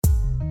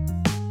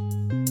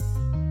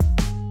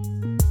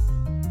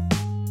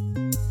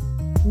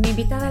Mi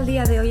invitada al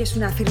día de hoy es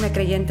una firme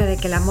creyente de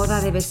que la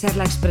moda debe ser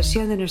la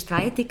expresión de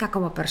nuestra ética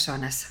como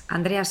personas.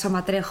 Andrea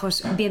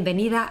Somatrejos,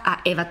 bienvenida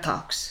a Eva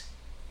Talks.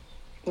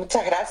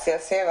 Muchas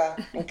gracias, Eva.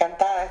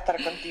 Encantada de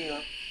estar contigo.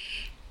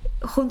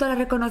 Junto a la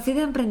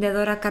reconocida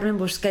emprendedora Carmen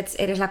Busquets,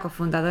 eres la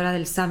cofundadora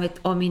del Summit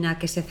Omina,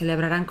 que se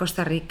celebrará en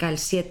Costa Rica el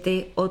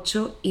 7,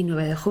 8 y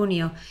 9 de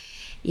junio,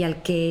 y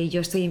al que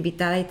yo estoy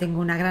invitada y tengo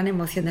una gran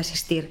emoción de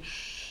asistir.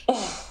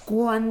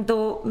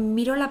 Cuando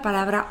miro la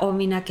palabra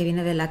Omina, que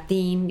viene del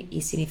latín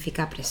y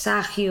significa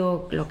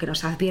presagio, lo que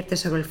nos advierte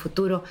sobre el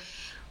futuro,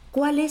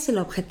 ¿cuál es el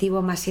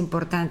objetivo más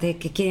importante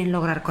que quieren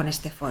lograr con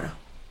este foro?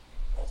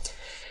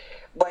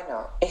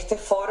 Bueno, este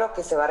foro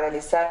que se va a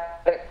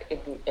realizar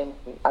en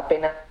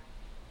apenas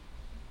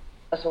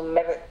un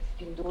mes,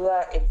 sin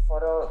duda el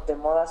foro de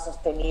moda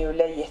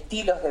sostenible y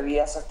estilos de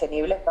vida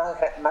sostenibles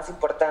más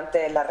importante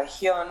de la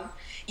región.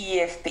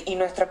 Y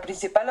nuestro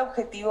principal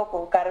objetivo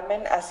con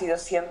Carmen ha sido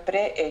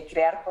siempre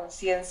crear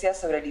conciencia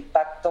sobre el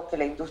impacto que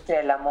la industria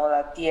de la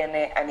moda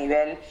tiene a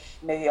nivel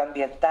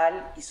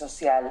medioambiental y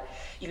social.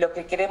 Y lo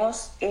que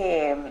queremos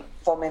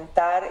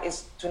fomentar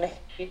es un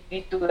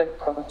espíritu de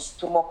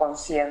consumo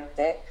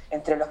consciente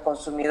entre los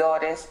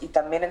consumidores y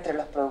también entre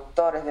los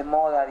productores de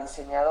moda,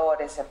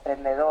 diseñadores,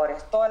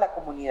 emprendedores, toda la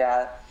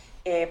comunidad,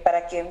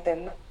 para que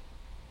entendamos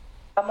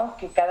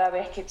que cada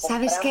vez que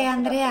compramos... ¿Sabes qué,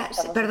 Andrea?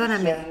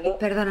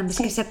 Perdóname, es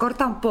sí. que se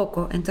corta un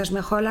poco, entonces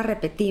mejor la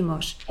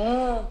repetimos.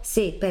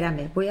 Sí,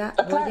 espérame, voy a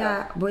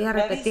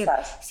repetir.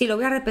 Sí, lo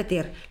voy a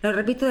repetir, lo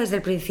repito desde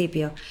el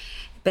principio.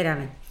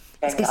 Espérame,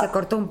 es que se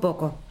cortó un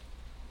poco.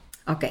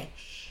 Ok.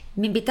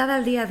 Mi invitada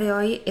al día de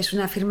hoy es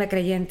una firme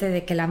creyente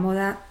de que la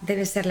moda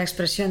debe ser la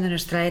expresión de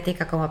nuestra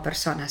ética como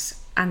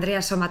personas.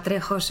 Andrea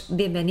Somatrejos,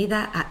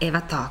 bienvenida a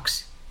Eva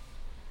Talks.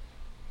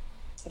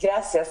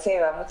 Gracias,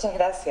 Eva, muchas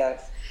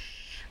gracias.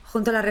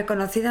 Junto a la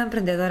reconocida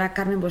emprendedora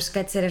Carmen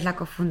Busquets, eres la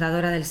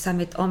cofundadora del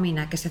Summit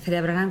Omina, que se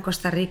celebrará en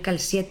Costa Rica el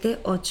 7,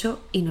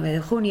 8 y 9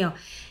 de junio,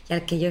 y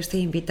al que yo estoy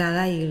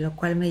invitada y lo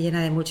cual me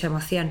llena de mucha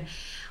emoción.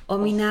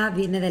 Omina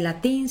viene del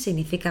latín,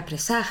 significa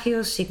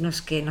presagios,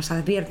 signos que nos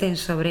advierten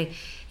sobre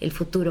el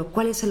futuro.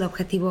 ¿Cuál es el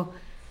objetivo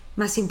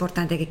más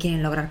importante que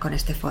quieren lograr con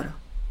este foro?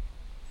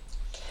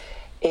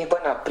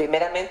 Bueno,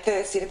 primeramente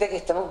decirte que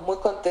estamos muy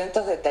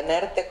contentos de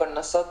tenerte con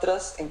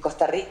nosotros en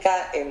Costa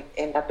Rica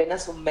en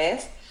apenas un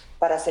mes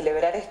para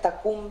celebrar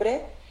esta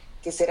cumbre,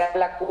 que será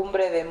la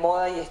cumbre de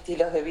moda y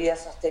estilos de vida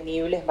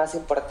sostenibles más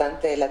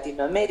importante de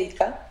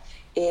Latinoamérica.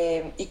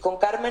 Y con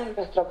Carmen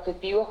nuestro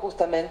objetivo es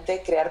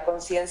justamente crear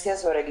conciencia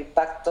sobre el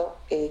impacto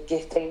que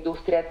esta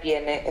industria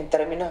tiene en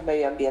términos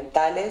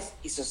medioambientales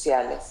y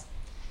sociales.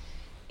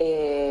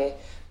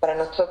 Para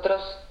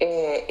nosotros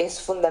es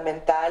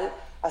fundamental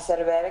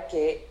hacer ver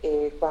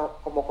que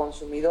como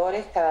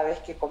consumidores, cada vez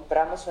que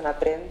compramos una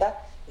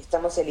prenda,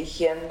 estamos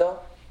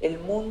eligiendo el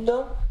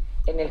mundo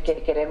en el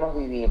que queremos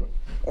vivir.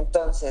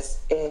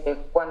 Entonces,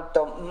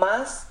 cuanto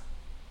más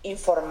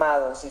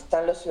informados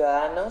están los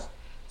ciudadanos,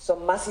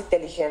 son más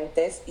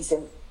inteligentes y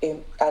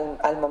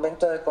al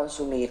momento de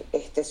consumir.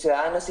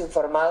 Ciudadanos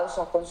informados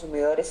son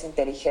consumidores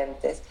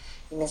inteligentes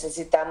y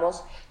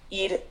necesitamos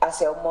ir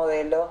hacia un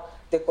modelo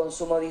de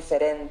consumo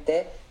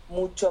diferente,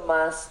 mucho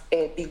más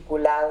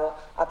vinculado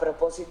a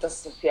propósitos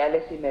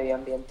sociales y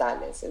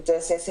medioambientales.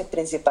 Entonces ese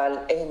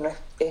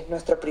es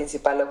nuestro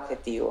principal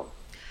objetivo.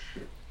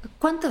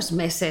 ¿Cuántos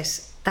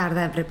meses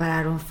tarda en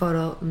preparar un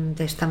foro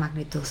de esta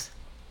magnitud?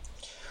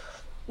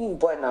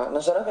 Bueno,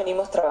 nosotros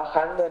venimos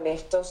trabajando en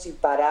esto sin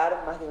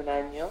parar más de un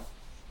año,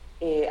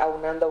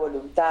 aunando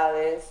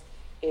voluntades,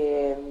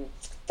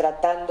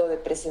 tratando de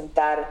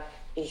presentar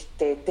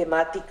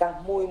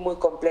temáticas muy, muy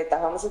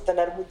completas. Vamos a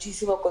tener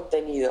muchísimo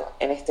contenido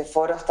en este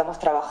foro. Estamos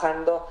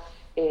trabajando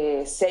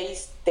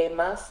 6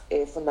 temas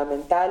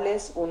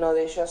fundamentales. Uno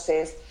de ellos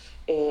es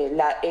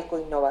la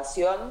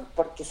ecoinnovación,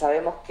 porque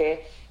sabemos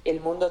que el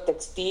mundo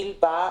textil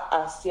va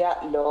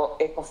hacia lo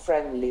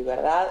eco-friendly,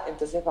 ¿verdad?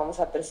 Entonces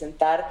vamos a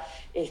presentar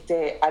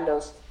a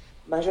los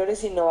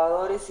mayores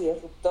innovadores y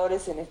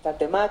disruptores en esta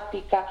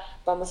temática.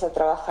 Vamos a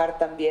trabajar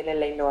también en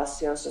la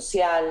innovación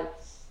social,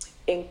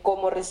 en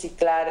cómo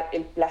reciclar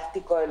el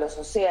plástico de los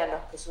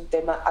océanos, que es un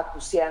tema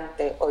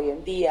acuciante hoy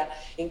en día,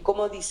 en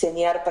cómo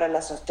diseñar para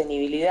la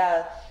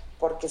sostenibilidad,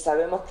 porque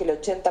sabemos que el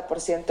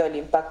 80% del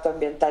impacto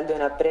ambiental de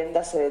una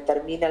prenda se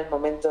determina al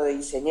momento de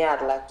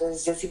diseñarla.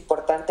 Entonces es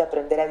importante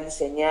aprender a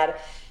diseñar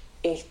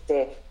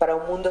para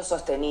un mundo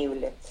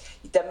sostenible.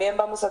 Y también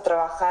vamos a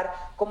trabajar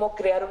cómo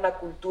crear una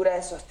cultura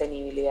de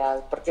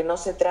sostenibilidad, porque no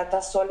se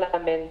trata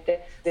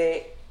solamente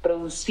de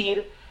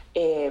producir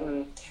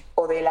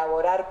o de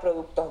elaborar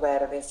productos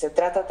verdes. Se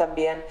trata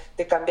también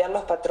de cambiar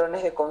los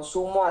patrones de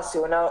consumo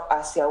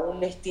hacia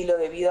un estilo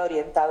de vida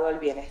orientado al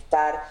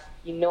bienestar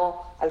y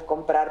no al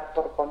comprar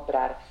por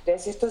comprar.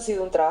 Entonces esto ha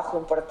sido un trabajo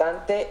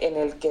importante en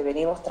el que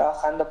venimos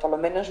trabajando, por lo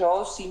menos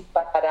yo, sin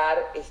parar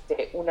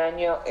un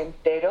año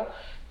entero,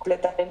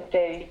 completamente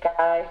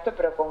dedicada a esto,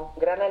 pero con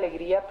gran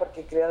alegría,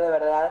 porque creo de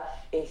verdad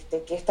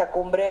que esta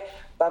cumbre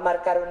va a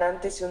marcar un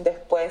antes y un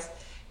después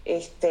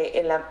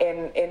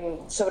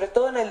sobre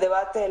todo en el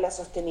debate de la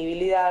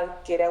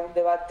sostenibilidad, que era un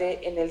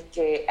debate en el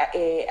que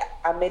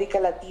América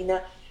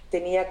Latina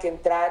tenía que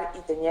entrar y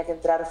tenía que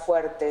entrar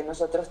fuerte.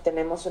 Nosotros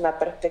tenemos una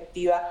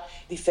perspectiva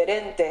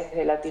diferente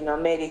desde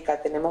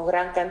Latinoamérica, tenemos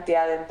gran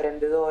cantidad de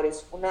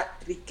emprendedores, una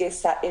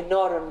riqueza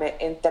enorme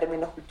en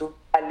términos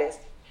culturales,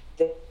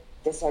 de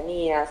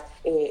artesanías,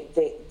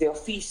 de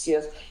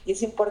oficios, y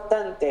es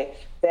importante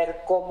ver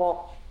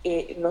cómo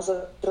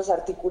nosotros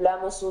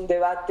articulamos un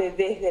debate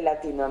desde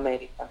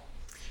Latinoamérica.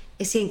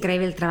 Es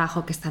increíble el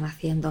trabajo que están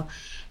haciendo.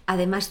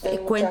 Además,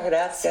 muchas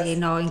gracias. Sí,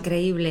 no,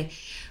 increíble.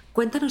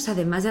 Cuéntanos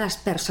además de las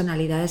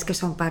personalidades que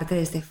son parte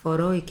de este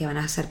foro y que van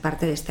a ser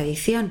parte de esta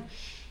edición.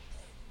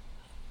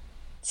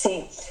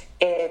 Sí,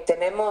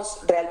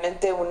 tenemos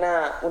realmente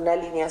una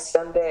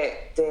alineación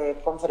de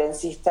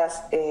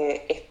conferencistas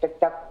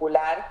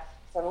espectacular.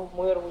 Estamos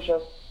muy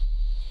orgullosos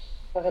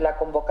de la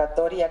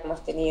convocatoria que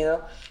hemos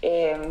tenido,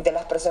 de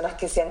las personas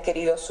que se han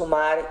querido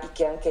sumar y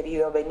que han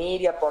querido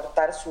venir y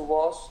aportar su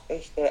voz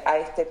a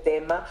este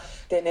tema.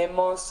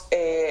 Tenemos,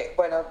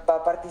 va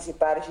a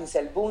participar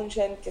Giselle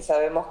Bundchen, que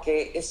sabemos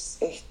que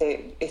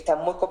está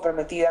muy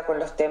comprometida con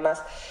los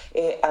temas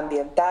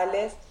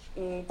ambientales.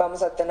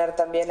 Vamos a tener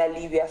también a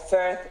Livia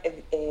Firth,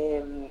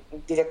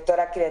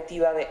 directora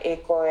creativa de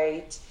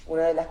EcoAge,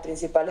 una de las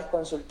principales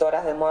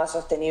consultoras de moda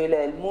sostenible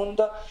del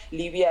mundo.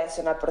 Livia es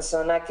una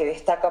persona que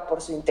destaca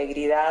por su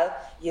integridad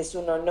y es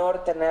un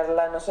honor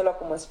tenerla no solo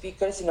como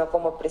speaker, sino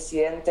como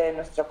presidente de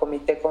nuestro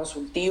comité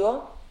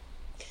consultivo.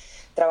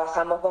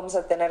 Vamos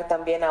a tener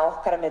también a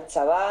Oscar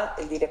Metzabá,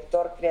 el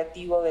director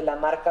creativo de la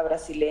marca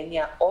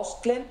brasileña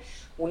Osklen,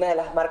 una de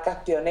las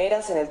marcas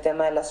pioneras en el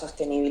tema de la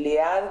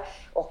sostenibilidad.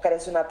 Oscar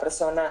es una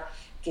persona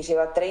que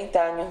lleva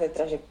 30 años de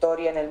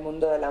trayectoria en el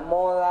mundo de la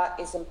moda,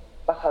 es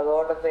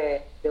embajador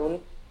de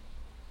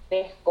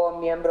UNESCO,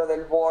 miembro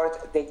del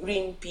board de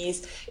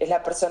Greenpeace, es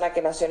la persona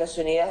que Naciones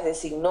Unidas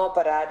designó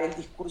para dar el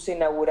discurso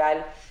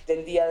inaugural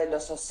del Día de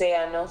los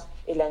Océanos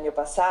el año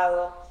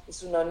pasado.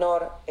 Es un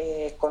honor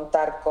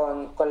contar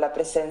con la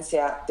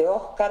presencia de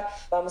Oscar.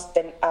 Vamos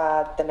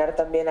a tener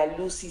también a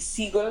Lucy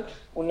Siegel,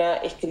 una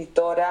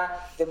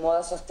escritora de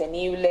moda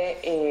sostenible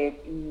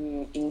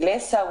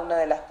inglesa, una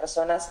de las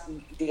personas,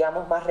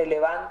 digamos, más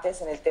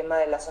relevantes en el tema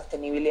de la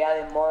sostenibilidad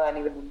de moda a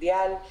nivel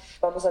mundial.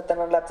 Vamos a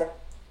tener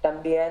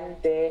también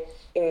de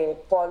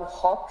Paul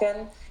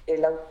Hawken,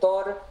 el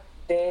autor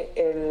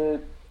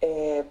del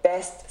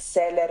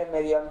bestseller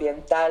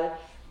medioambiental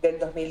del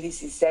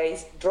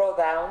 2016,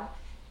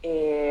 Drawdown,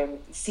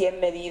 100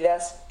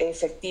 medidas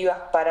efectivas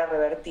para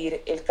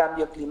revertir el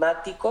cambio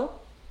climático.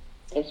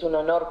 Es un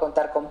honor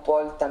contar con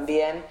Paul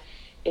también,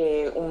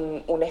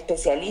 un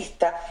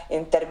especialista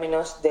en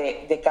términos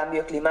de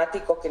cambio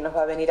climático, que nos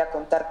va a venir a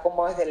contar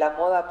cómo desde la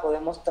moda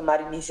podemos tomar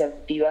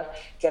iniciativas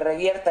que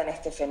reviertan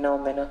este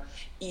fenómeno.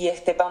 Y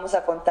vamos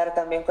a contar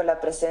también con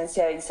la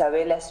presencia de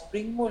Isabela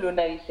Springmull,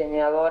 una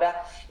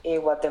diseñadora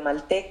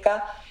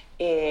guatemalteca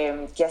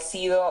que ha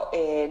sido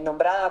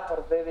nombrada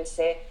por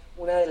BBC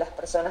una de las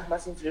personas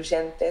más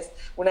influyentes,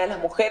 una de las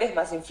mujeres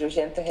más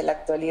influyentes de la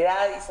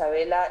actualidad.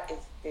 Isabela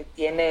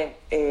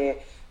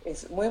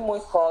es muy muy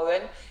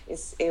joven,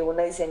 es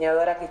una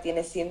diseñadora que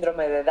tiene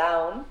síndrome de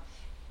Down,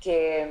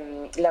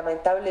 que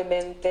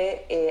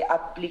lamentablemente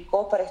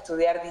aplicó para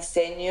estudiar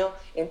diseño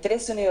en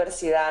 3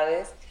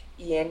 universidades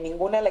y en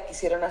ninguna la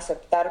quisieron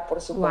aceptar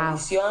por su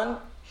condición.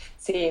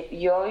 Sí,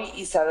 y hoy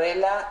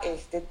Isabela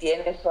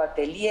tiene su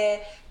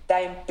atelier, da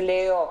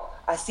empleo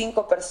a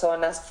 5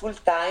 personas full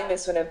time,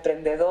 es una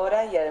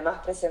emprendedora y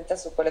además presenta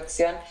su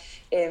colección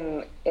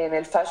en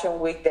el Fashion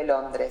Week de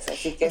Londres,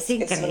 así que es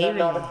un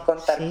honor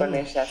contar con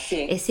ella.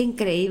 Sí. Es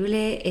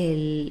increíble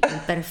el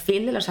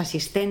perfil de los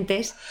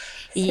asistentes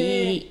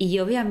y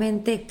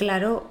obviamente,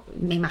 claro,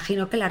 me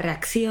imagino que la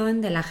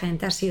reacción de la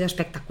gente ha sido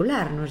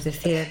espectacular, ¿no? Es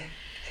decir,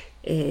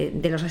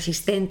 de los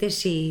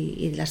asistentes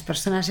y de las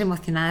personas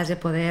emocionadas de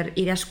poder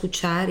ir a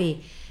escuchar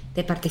y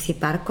de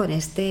participar con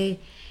este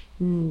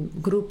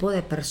grupo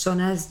de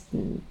personas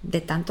de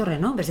tanto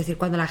renombre. Es decir,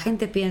 cuando la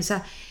gente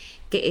piensa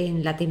que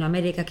en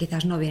Latinoamérica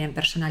quizás no vienen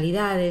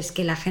personalidades,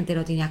 que la gente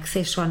no tiene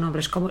acceso a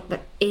nombres como...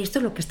 Esto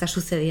es lo que está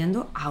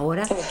sucediendo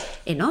ahora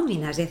en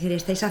Omnia, es decir,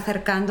 estáis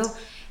acercando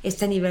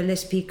este nivel de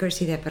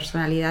speakers y de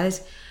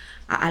personalidades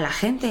a la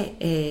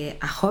gente,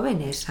 a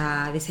jóvenes,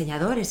 a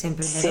diseñadores, a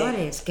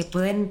emprendedores, que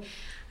pueden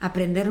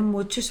aprender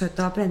mucho y sobre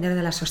todo aprender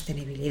de la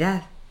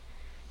sostenibilidad.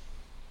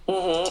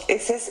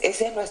 Ese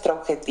es nuestro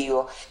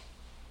objetivo.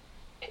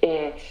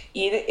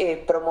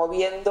 Ir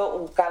promoviendo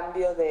un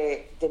cambio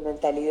de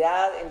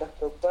mentalidad en los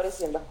productores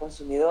y en los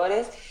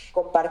consumidores,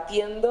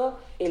 compartiendo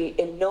el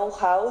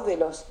know-how de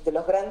los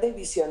grandes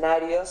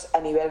visionarios a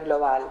nivel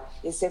global.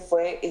 Ese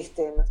fue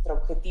nuestro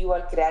objetivo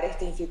al crear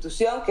esta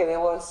institución, que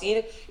debo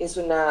decir es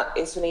una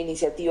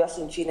iniciativa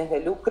sin fines de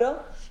lucro,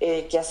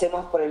 que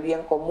hacemos por el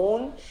bien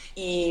común,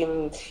 y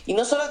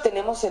no solo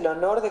tenemos el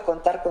honor de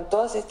contar con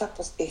todas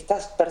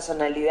estas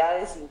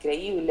personalidades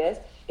increíbles,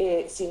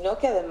 sino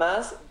que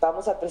además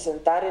vamos a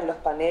presentar en los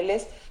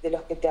paneles de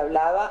los que te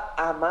hablaba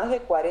a más de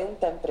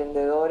 40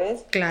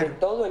 emprendedores de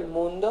todo el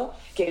mundo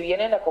que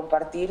vienen a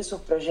compartir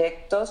sus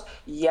proyectos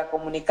y a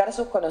comunicar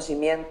sus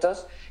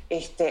conocimientos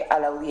a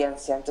la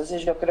audiencia.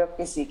 Entonces yo creo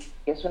que sí,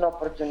 que es una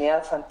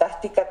oportunidad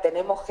fantástica.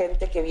 Tenemos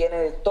gente que viene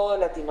de toda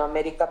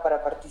Latinoamérica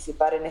para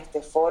participar en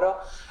este foro,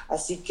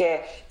 así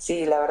que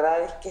sí, la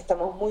verdad es que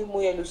estamos muy,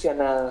 muy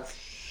ilusionados.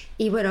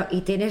 Y bueno,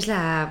 y tienes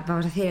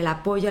vamos a decir, el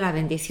apoyo, la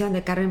bendición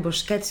de Carmen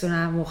Busquets,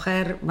 una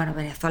mujer, bueno,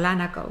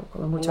 venezolana,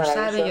 como muchos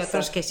saben, y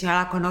otros que si no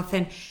la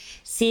conocen,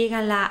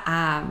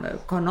 síganla,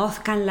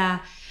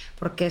 conózcanla,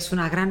 porque es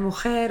una gran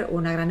mujer,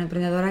 una gran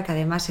emprendedora que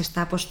además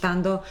está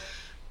apostando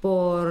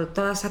por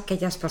todas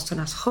aquellas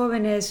personas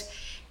jóvenes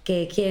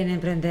que quieren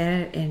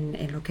emprender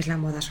en lo que es la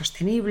moda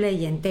sostenible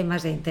y en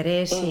temas de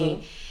interés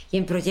y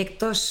en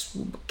proyectos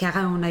que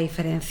hagan una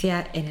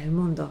diferencia en el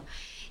mundo.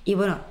 Y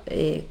bueno,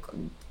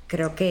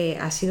 creo que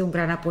ha sido un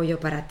gran apoyo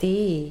para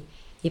ti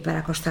y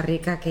para Costa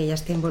Rica que ella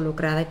esté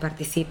involucrada y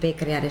participe y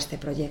crear este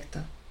proyecto.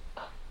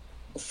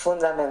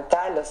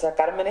 Fundamental, o sea,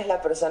 Carmen es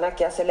la persona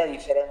que hace la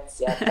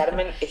diferencia.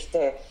 Carmen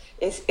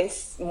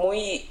es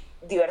muy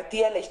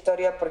divertida la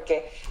historia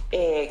porque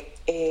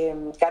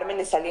Carmen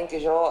es alguien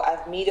que yo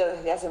admiro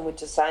desde hace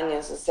muchos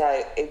años, o sea,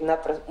 es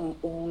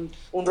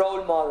un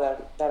role model,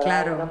 ¿verdad?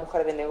 Claro. Una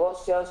mujer de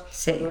negocios,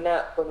 sí,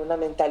 con una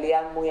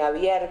mentalidad muy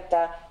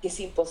abierta, que es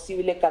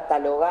imposible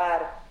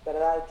catalogar,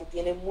 ¿verdad? Que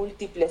tiene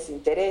múltiples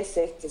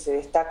intereses, que se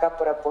destaca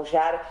por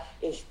apoyar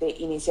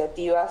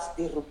iniciativas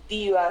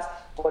disruptivas,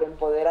 por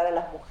empoderar a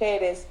las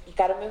mujeres. Y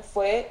Carmen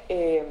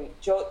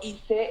yo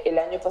hice el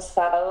año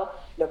pasado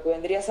lo que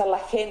vendría a ser la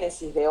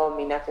génesis de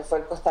Omina, que fue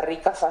el Costa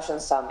Rica Fashion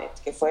Summit,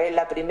 que fue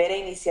la primera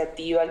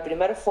iniciativa, el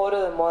primer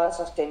foro de moda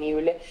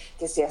sostenible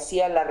que se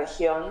hacía en la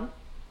región.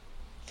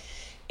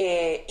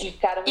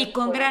 Y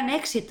con gran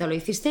éxito, lo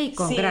hiciste y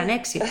con gran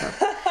éxito.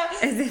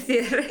 Es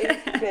decir...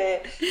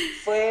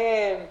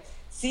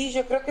 sí,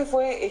 yo creo que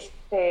fue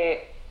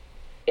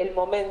el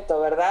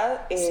momento,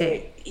 ¿verdad?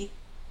 Sí. Y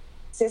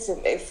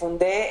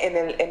fundé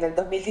en el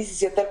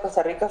 2017 el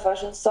Costa Rica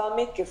Fashion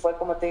Summit, que fue,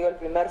 como te digo, el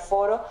primer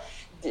foro.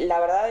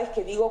 La verdad es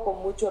que digo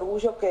con mucho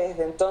orgullo que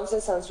desde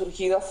entonces han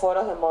surgido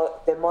foros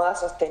de moda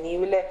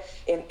sostenible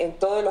en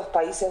todos los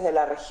países de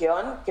la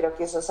región. Creo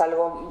que eso es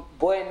algo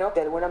bueno,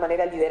 de alguna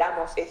manera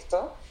lideramos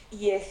esto.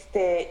 Y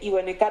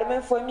bueno, y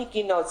Carmen fue mi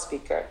keynote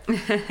speaker.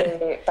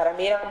 Para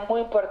mí era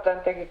muy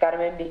importante que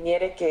Carmen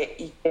viniera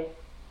y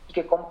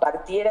que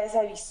compartiera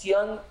esa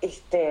visión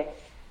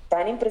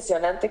tan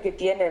impresionante que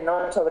tiene,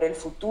 ¿no?, sobre el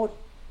futuro.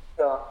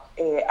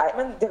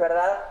 Carmen de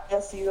verdad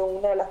ha sido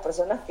una de las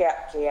personas que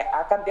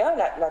ha cambiado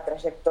la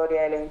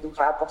trayectoria de la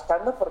industria,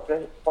 apostando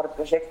por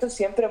proyectos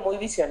siempre muy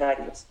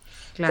visionarios.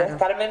 Claro.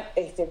 Entonces Carmen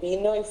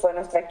vino y fue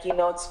nuestra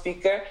keynote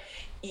speaker,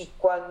 y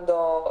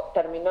cuando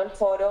terminó el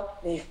foro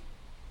me dijo: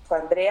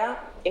 Andrea,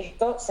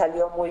 esto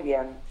salió muy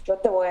bien, yo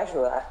te voy a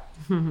ayudar.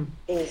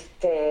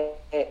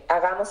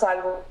 Hagamos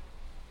algo,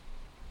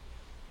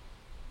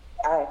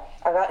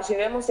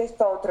 llevemos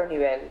esto a otro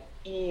nivel.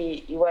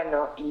 Y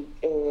bueno,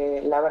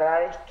 la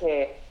verdad es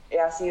que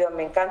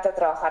me encanta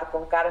trabajar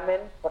con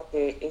Carmen,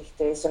 porque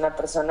es una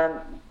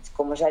persona,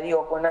 como ya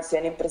digo, con una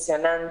acción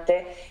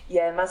impresionante, y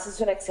además es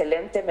una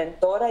excelente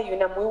mentora y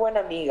una muy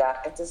buena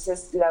amiga.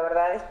 Entonces la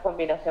verdad es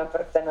combinación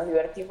perfecta, nos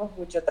divertimos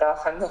mucho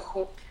trabajando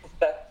juntas.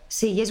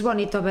 Sí, y es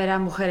bonito ver a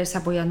mujeres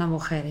apoyando a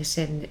mujeres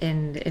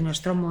en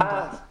nuestro mundo.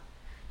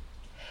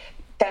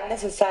 Tan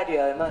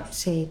necesario además.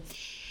 Sí.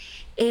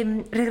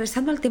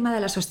 Regresando al tema de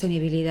la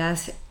sostenibilidad,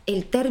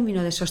 el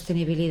término de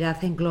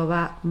sostenibilidad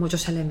engloba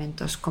muchos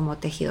elementos como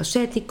tejidos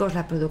éticos,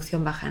 la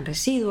producción baja en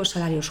residuos,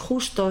 salarios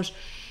justos,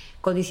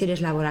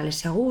 condiciones laborales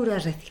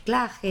seguras,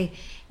 reciclaje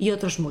y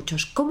otros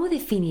muchos. ¿Cómo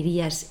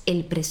definirías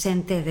el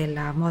presente de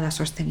la moda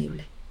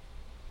sostenible?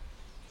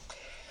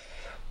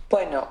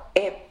 Bueno,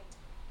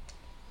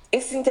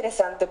 es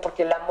interesante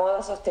porque la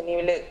moda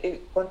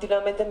sostenible,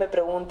 continuamente me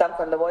preguntan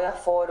cuando voy a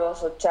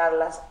foros o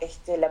charlas,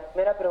 la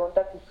primera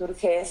pregunta que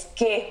surge es: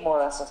 ¿qué es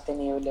moda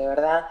sostenible,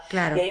 verdad?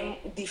 Claro. Y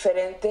hay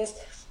diferentes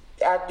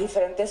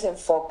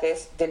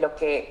enfoques de lo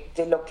que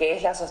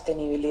es la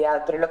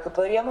sostenibilidad, pero lo que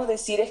podríamos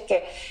decir es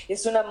que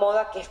es una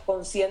moda que es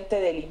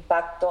consciente del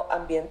impacto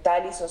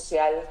ambiental y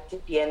social que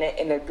tiene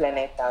en el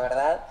planeta,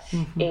 ¿verdad?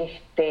 Uh-huh.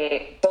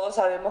 Todos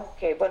sabemos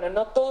que, bueno,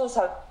 no todos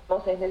sabemos,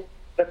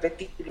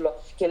 repetirlo,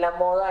 que la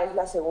moda es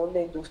la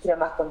segunda industria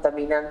más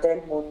contaminante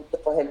del mundo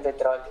después del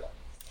petróleo.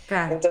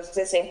 Claro.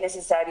 Entonces es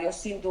necesario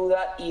sin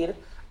duda ir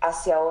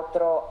hacia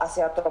otro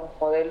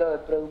modelo de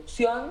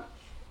producción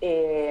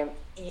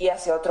y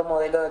hacia otro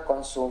modelo de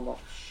consumo.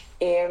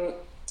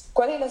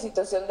 ¿Cuál es la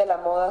situación de la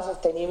moda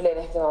sostenible en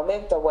este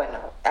momento? Bueno,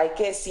 hay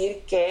que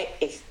decir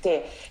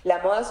que la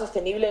moda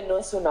sostenible no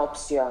es una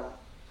opción,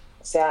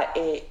 o sea,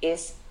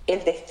 es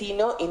el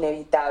destino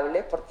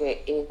inevitable,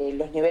 porque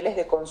los niveles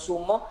de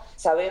consumo,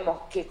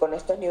 sabemos que con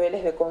estos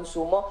niveles de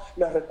consumo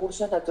los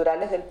recursos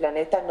naturales del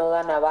planeta no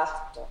dan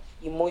abasto,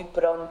 y muy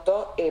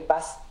pronto va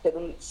a ser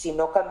si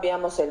no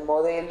cambiamos el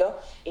modelo,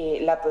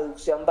 la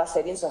producción va a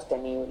ser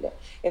insostenible.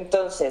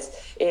 Entonces,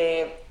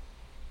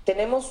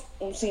 tenemos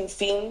un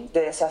sinfín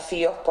de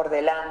desafíos por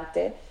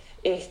delante,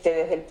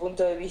 desde el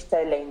punto de vista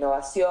de la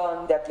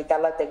innovación, de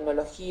aplicar la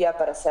tecnología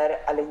para hacer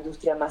a la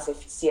industria más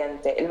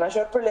eficiente. El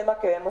mayor problema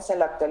que vemos en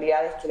la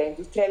actualidad es que la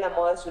industria de la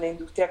moda es una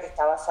industria que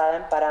está basada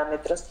en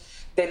parámetros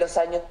de los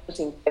años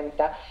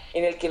 50,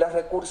 en el que los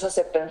recursos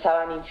se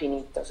pensaban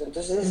infinitos.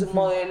 Entonces es un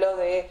modelo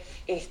de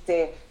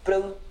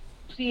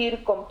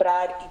producir,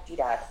 comprar y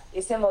tirar.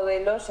 Ese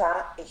modelo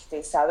ya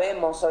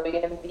sabemos hoy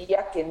en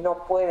día que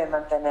no puede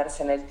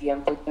mantenerse en el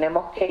tiempo y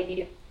tenemos que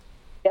ir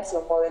hacia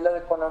un modelo de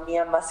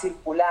economía más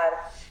circular,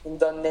 en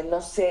donde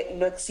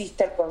no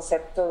existe el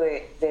concepto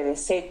de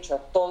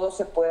desecho, todo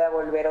se pueda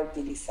volver a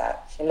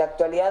utilizar. En la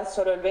actualidad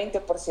solo el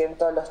 20%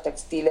 de los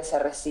textiles se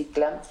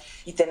reciclan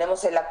y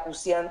tenemos el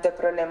acuciante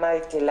problema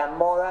de que la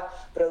moda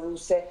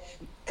produce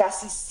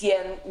casi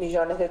 100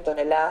 millones de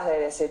toneladas de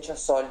desechos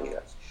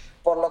sólidos,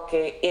 por lo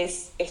que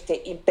es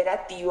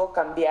imperativo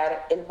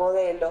cambiar el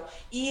modelo,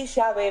 y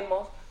ya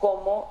vemos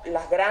cómo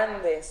las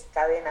grandes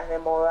cadenas de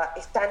moda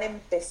están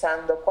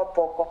empezando poco a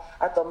poco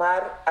a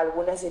tomar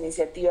algunas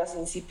iniciativas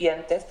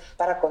incipientes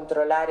para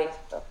controlar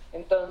esto.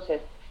 Entonces,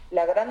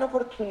 la gran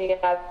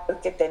oportunidad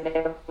que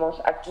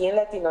tenemos aquí en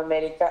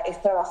Latinoamérica es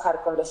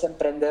trabajar con los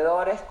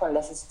emprendedores, con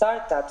las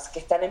startups que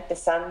están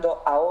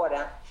empezando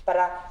ahora,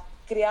 para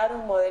crear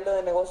un modelo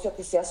de negocio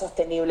que sea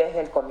sostenible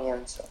desde el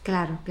comienzo.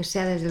 Claro, que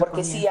sea desde el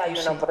Porque comienzo. Sí hay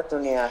una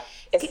oportunidad.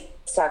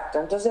 Exacto,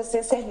 entonces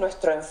ese es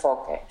nuestro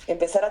enfoque.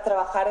 Empezar a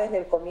trabajar desde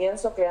el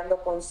comienzo creando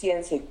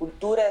conciencia y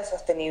cultura de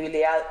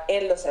sostenibilidad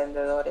en los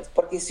vendedores.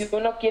 Porque si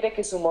uno quiere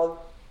que su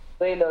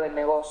modelo de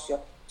negocio,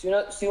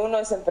 si uno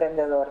es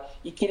emprendedor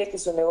y quiere que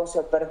su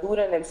negocio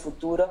perdure en el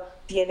futuro,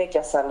 tiene que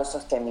hacerlo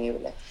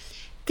sostenible.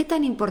 ¿Qué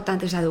tan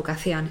importante es la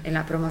educación en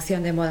la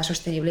promoción de moda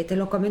sostenible? Y te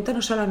lo comento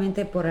no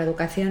solamente por la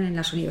educación en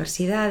las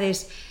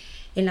universidades,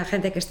 en la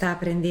gente que está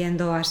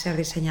aprendiendo a ser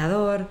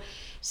diseñador,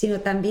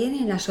 sino también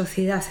en la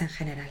sociedad en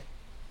general.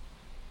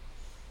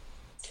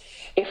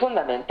 Es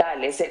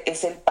fundamental,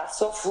 es el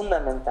paso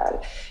fundamental.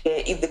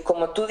 Y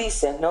como tú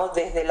dices, ¿no?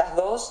 desde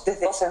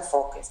dos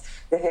enfoques.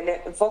 Desde el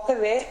enfoque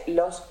de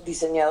los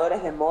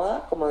diseñadores de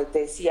moda, como te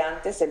decía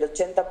antes, el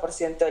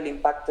 80% del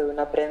impacto de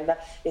una prenda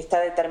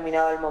está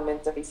determinado al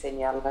momento de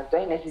diseñarla.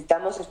 Entonces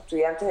necesitamos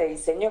estudiantes de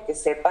diseño que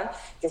sepan,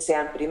 que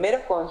sean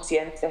primero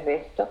conscientes de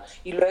esto,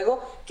 y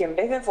luego que en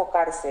vez de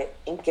enfocarse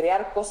en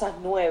crear cosas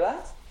nuevas,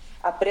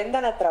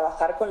 aprendan a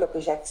trabajar con lo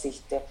que ya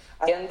existe,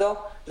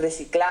 haciendo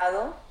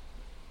reciclado,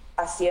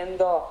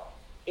 haciendo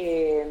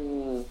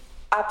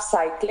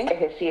upcycling, es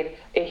decir,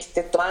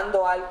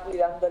 tomando algo y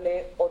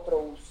dándole otro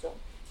uso.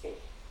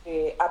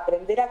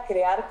 Aprender a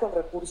crear con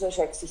recursos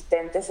ya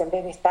existentes en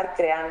vez de estar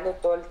creando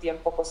todo el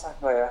tiempo cosas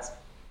nuevas.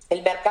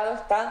 El mercado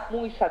está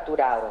muy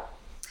saturado,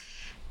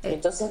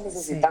 entonces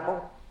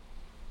necesitamos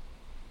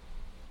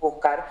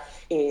buscar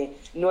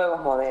nuevos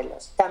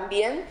modelos.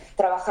 También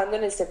trabajando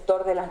en el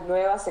sector de las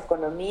nuevas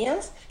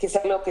economías, que es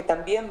algo que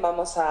también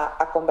vamos a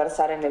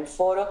conversar en el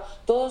foro.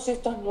 Todos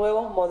estos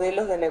nuevos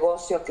modelos de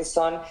negocio que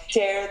son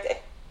shared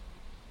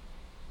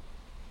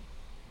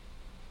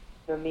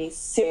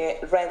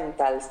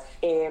rentals.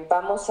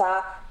 Vamos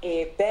a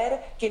ver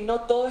que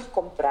no todo es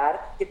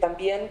comprar, que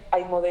también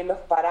hay modelos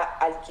para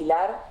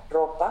alquilar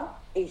ropa.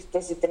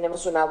 Si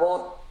tenemos una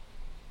boda,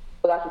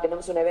 si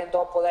tenemos un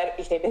evento, poder,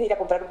 en vez de ir a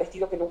comprar un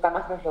vestido que nunca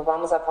más nos lo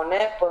vamos a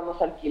poner,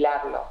 podemos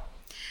alquilarlo.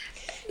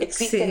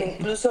 Existen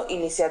incluso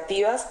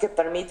iniciativas que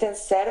permiten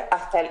ser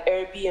hasta el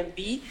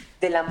Airbnb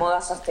de la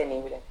moda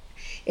sostenible.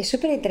 Es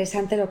súper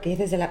interesante lo que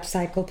dices del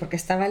upcycle, porque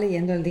estaba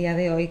leyendo el día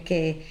de hoy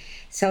que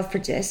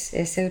Selfridges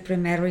es el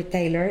primer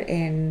retailer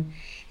en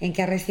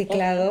que ha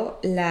reciclado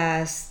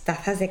las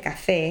tazas de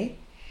café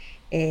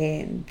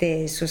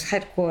de sus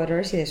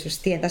headquarters y de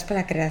sus tiendas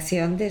para la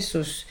creación de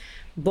sus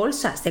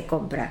bolsas de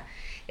compra.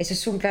 Eso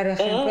es un claro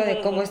ejemplo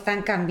de cómo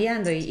están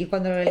cambiando, y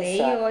cuando lo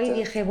leí hoy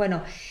dije,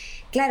 bueno,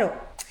 claro,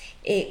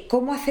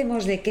 ¿cómo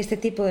hacemos de que este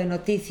tipo de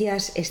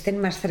noticias estén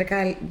más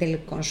cerca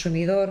del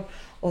consumidor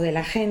o de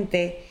la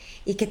gente,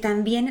 y que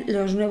también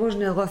los nuevos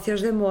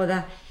negocios de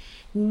moda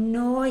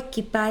no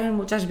equiparen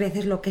muchas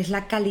veces lo que es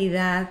la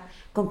calidad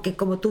con que,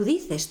 como tú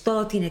dices,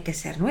 todo tiene que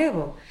ser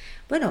nuevo?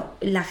 Bueno,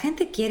 la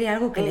gente quiere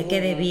algo que le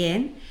quede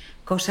bien,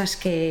 cosas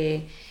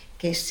que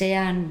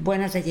sean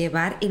buenas de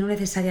llevar, y no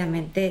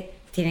necesariamente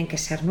tienen que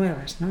ser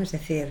nuevas, ¿no? Es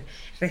decir,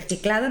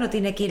 reciclado no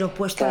tiene que ir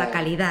opuesto a la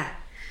calidad.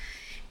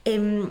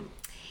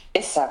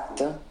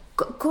 Exacto.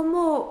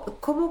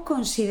 ¿Cómo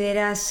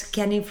consideras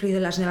que han influido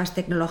las nuevas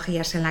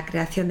tecnologías en la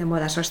creación de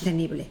moda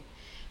sostenible,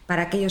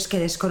 para aquellos que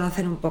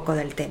desconocen un poco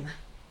del tema?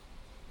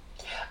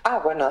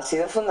 Bueno, ha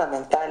sido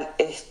fundamental,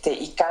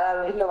 y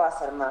cada vez lo va a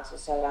hacer más. O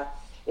sea,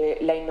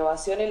 la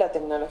innovación y la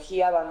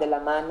tecnología van de la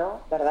mano,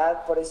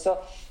 ¿verdad? Por eso,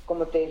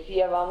 como te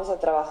decía, vamos a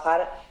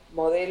trabajar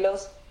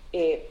modelos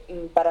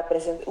para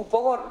presentar, un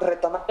poco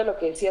retomando lo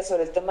que decía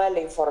sobre el tema de la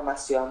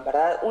información,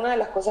 ¿verdad? Una de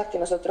las cosas que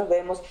nosotros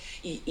vemos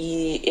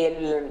y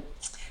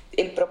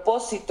el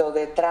propósito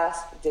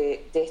detrás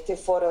de este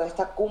foro, de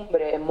esta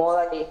cumbre de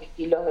moda y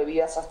estilos de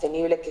vida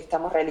sostenible que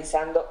estamos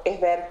realizando,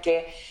 es ver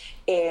que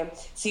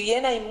si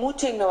bien hay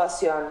mucha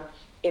innovación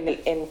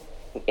en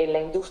la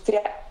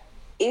industria,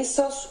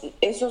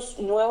 esos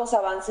nuevos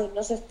avances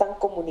no se están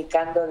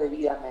comunicando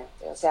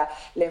debidamente. O sea,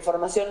 la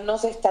información no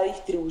se está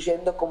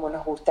distribuyendo como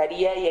nos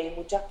gustaría y hay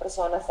muchas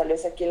personas, tal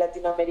vez aquí en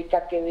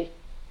Latinoamérica, que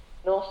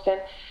desconocen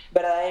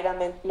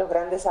verdaderamente los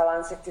grandes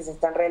avances que se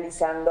están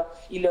realizando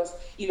y los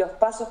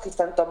pasos que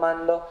están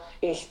tomando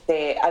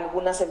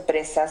algunas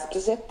empresas.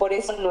 Entonces, por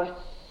eso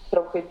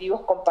nuestro objetivo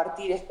es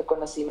compartir este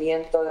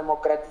conocimiento,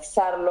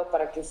 democratizarlo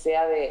para que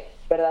sea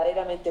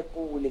verdaderamente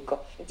público.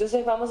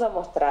 Entonces vamos a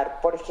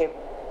mostrar, por ejemplo,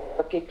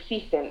 que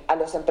existen a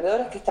los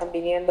emprendedores que están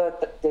viniendo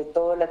de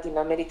toda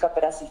Latinoamérica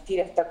para asistir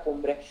a esta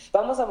cumbre.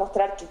 Vamos a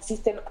mostrar que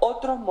existen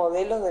otros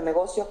modelos de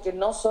negocios que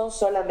no son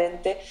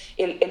solamente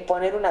el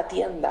poner una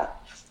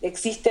tienda.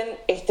 Existen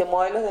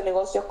modelos de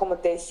negocios, como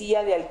te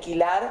decía, de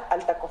alquilar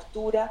alta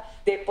costura,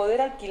 de poder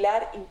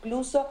alquilar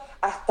incluso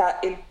hasta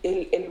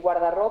el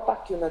guardarropas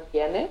que uno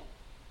tiene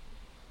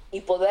y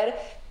poder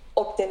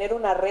obtener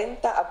una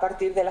renta a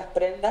partir de las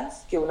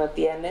prendas que uno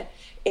tiene.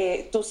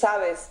 Tú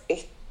sabes,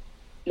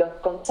 los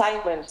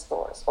consignment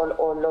stores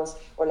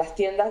o las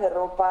tiendas de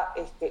ropa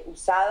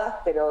usadas,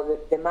 pero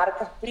de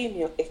marcas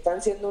premium,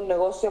 están siendo un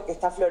negocio que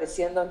está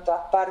floreciendo en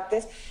todas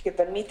partes, que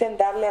permiten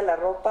darle a la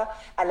ropa,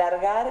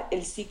 alargar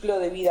el ciclo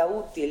de vida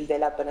útil de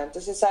la prenda.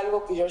 Entonces es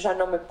algo que yo ya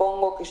no me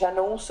pongo, que ya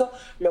no uso,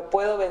 lo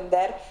puedo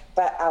vender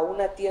a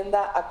una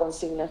tienda a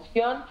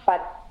consignación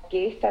para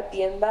que esta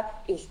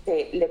tienda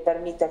le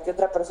permita que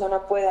otra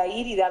persona pueda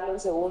ir y darle un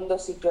segundo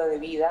ciclo de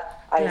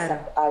vida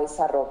a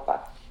esa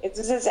ropa.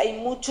 Entonces hay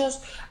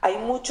muchos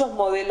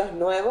modelos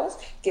nuevos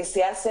que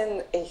se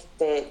hacen,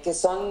 que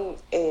son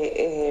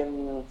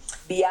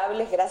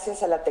viables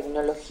gracias a la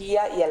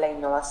tecnología y a la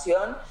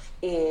innovación,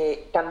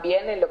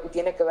 también en lo que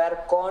tiene que ver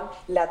con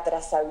la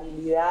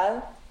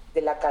trazabilidad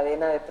de la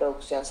cadena de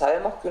producción.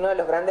 Sabemos que uno de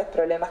los grandes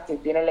problemas que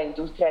tiene la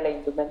industria de la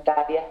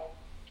indumentaria es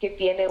que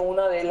tiene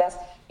una de las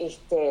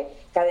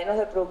cadenas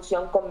de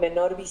producción con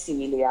menor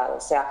visibilidad.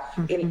 O sea,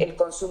 el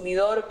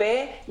consumidor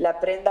ve la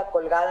prenda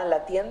colgada en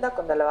la tienda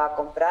cuando la va a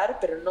comprar,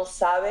 pero no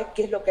sabe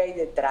qué es lo que hay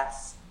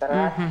detrás,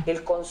 ¿verdad?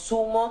 El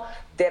consumo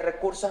de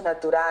recursos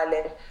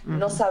naturales,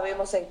 no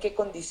sabemos en qué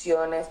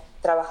condiciones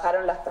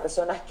trabajaron las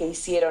personas que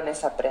hicieron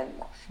esa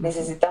prenda.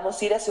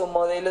 Necesitamos ir hacia un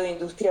modelo de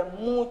industria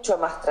mucho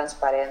más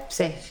transparente.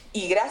 Sí.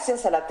 Y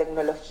gracias a la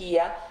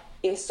tecnología,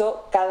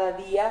 eso cada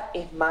día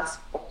es más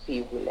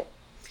posible.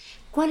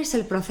 ¿Cuál es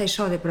el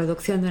proceso de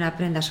producción de una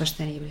prenda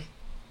sostenible?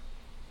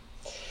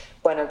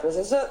 Bueno, el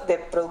proceso de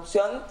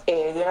producción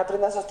de una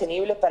prenda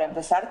sostenible, para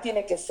empezar,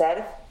 tiene que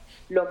ser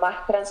lo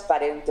más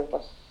transparente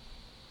posible.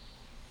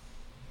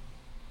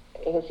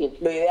 Es decir,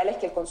 lo ideal es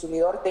que el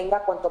consumidor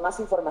tenga cuanto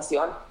más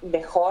información,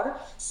 mejor,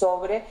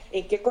 sobre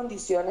en qué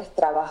condiciones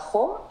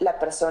trabajó la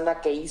persona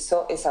que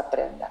hizo esa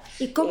prenda.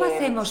 ¿Y cómo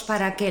hacemos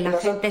para que la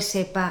gente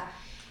sepa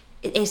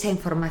esa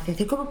información? Es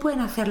decir, ¿cómo pueden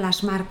hacer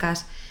las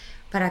marcas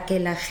para que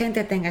la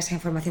gente tenga esa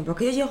información?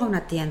 Porque yo llego a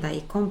una tienda y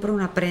compro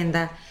una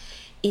prenda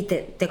y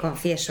te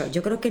confieso,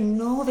 yo creo que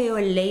no veo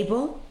el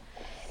label,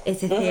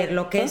 es decir,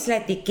 lo que es la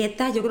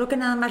etiqueta, yo creo que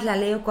nada más la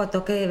leo cuando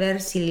tengo que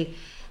ver si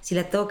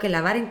la tengo que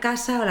lavar en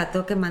casa o la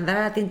tengo que mandar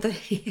a la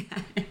tintorería.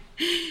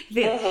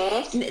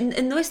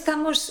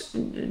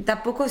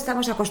 Tampoco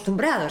estamos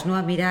acostumbrados, ¿no?,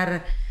 a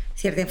mirar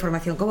cierta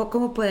información.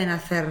 ¿Cómo pueden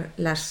hacer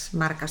las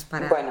marcas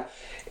para...? Bueno,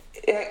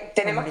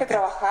 tenemos que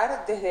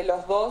trabajar desde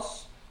los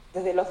dos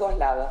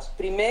lados.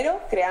 Primero,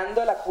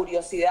 creando la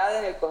curiosidad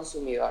en el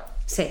consumidor.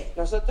 Sí.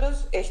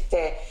 Nosotros,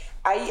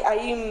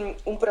 hay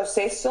un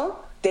proceso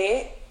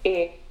de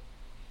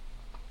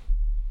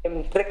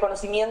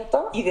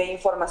reconocimiento y de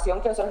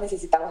información que nosotros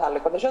necesitamos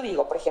darle. Cuando yo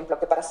digo, por ejemplo,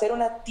 que para hacer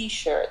una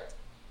t-shirt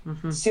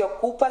se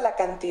ocupa la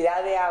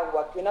cantidad de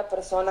agua que una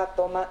persona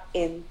toma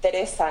en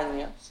 3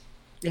 años.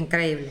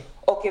 Increíble.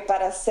 O que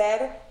para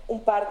hacer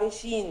un par de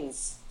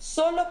jeans,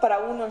 solo para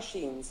unos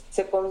jeans,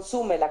 se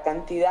consume la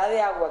cantidad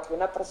de agua que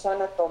una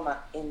persona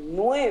toma en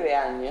 9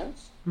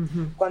 años.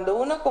 Cuando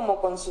uno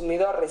como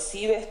consumidor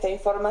recibe esta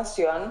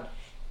información,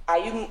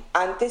 hay un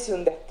antes y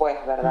un después,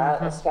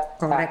 ¿verdad? O sea,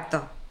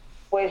 correcto.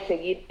 Puede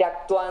seguir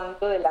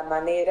actuando de la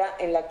manera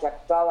en la que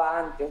actuaba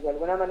antes. De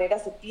alguna manera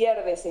se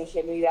pierde esa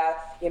ingenuidad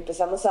y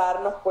empezamos a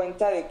darnos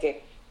cuenta de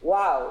que,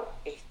 wow,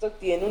 esto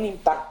tiene un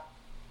impacto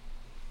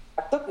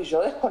que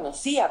yo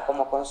desconocía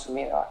como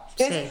consumidor.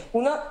 Entonces,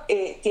 uno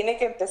tiene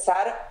que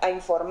empezar a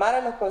informar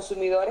a los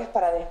consumidores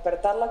para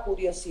despertar la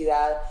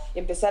curiosidad,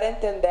 empezar a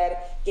entender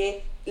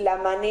que la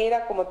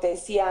manera, como te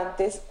decía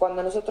antes,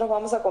 cuando nosotros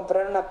vamos a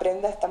comprar una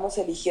prenda, estamos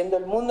eligiendo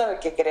el mundo en el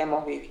que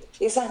queremos vivir.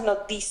 Esas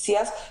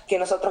noticias que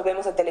nosotros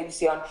vemos en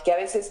televisión, que a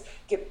veces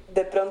que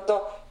de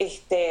pronto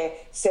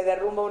se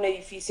derrumba un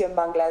edificio en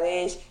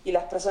Bangladesh y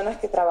las personas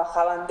que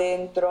trabajaban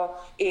dentro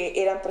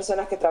eran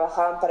personas que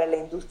trabajaban para la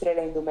industria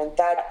de la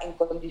indumentaria en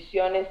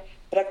condiciones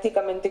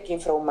prácticamente que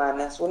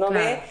infrahumanas. Uno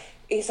ve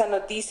esa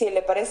noticia y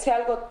le parece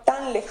algo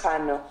tan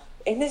lejano.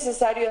 Es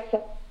necesario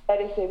hacer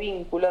ese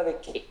vínculo de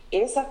que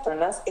esas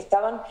personas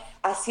estaban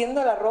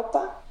haciendo la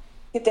ropa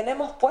que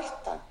tenemos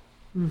puesta.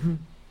 Uh-huh.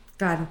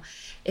 Claro,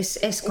 es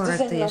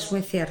correcto. Entonces, y es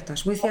muy cierto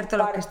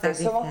lo que estás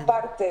diciendo. Somos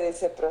parte de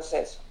ese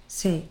proceso.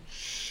 Sí.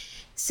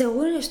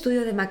 Según el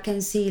estudio de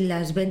McKinsey,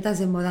 las ventas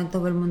de moda en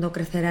todo el mundo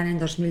crecerán en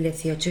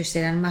 2018 y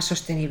serán más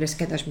sostenibles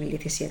que en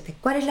 2017.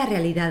 ¿Cuál es la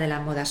realidad de la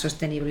moda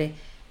sostenible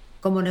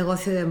como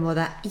negocio de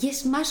moda? ¿Y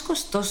es más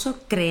costoso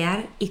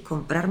crear y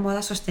comprar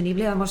moda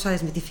sostenible? Vamos a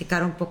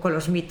desmitificar un poco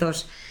los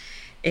mitos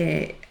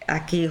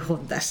aquí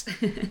juntas.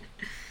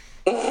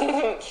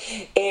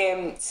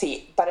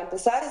 Sí, para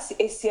empezar,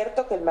 es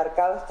cierto que el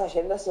mercado está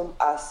yendo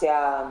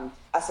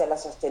hacia la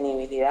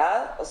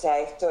sostenibilidad. O sea,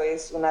 esto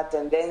es una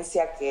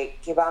tendencia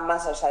que va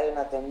más allá de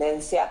una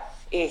tendencia.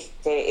 Es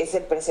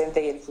el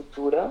presente y el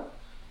futuro.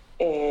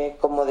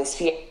 Como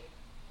decía,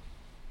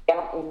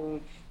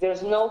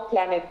 there's no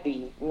planet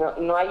B,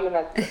 no hay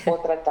una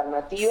otra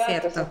alternativa.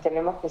 Entonces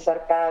tenemos que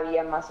ser cada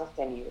día más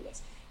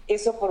sostenibles.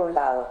 Eso por un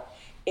lado.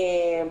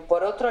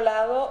 Por otro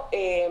lado,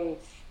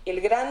 el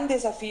gran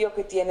desafío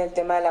que tiene el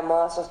tema de la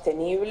moda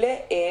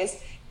sostenible es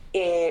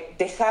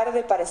dejar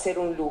de parecer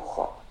un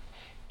lujo.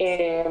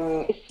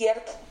 Es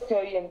cierto que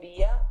hoy en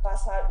día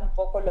pasa un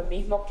poco lo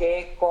mismo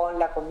que con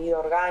la comida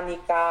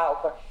orgánica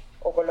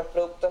o con los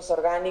productos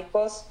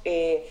orgánicos.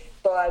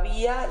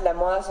 Todavía la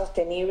moda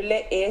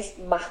sostenible es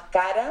más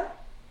cara,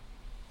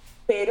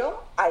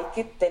 pero hay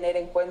que tener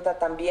en cuenta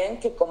también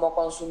que como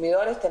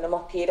consumidores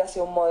tenemos que ir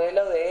hacia un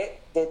modelo de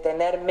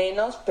tener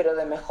menos, pero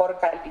de mejor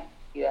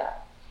calidad.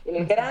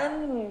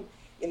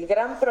 El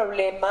gran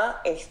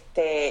problema,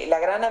 la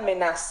gran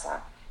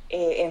amenaza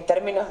en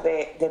términos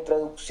de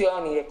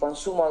producción y de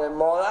consumo de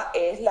moda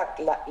es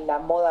la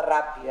moda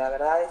rápida,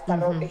 ¿verdad?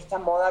 Esta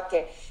moda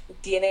que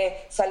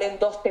salen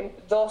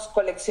dos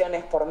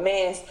colecciones por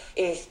mes,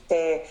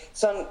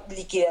 son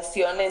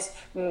liquidaciones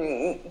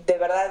de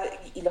verdad,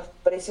 y los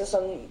precios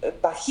son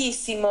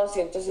bajísimos,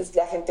 y entonces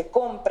la gente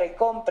compra y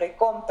compra y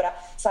compra.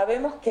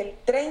 Sabemos que el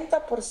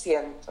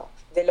 30%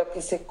 de lo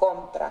que se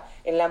compra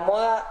en la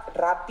moda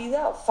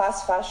rápida o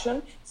fast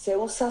fashion se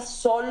usa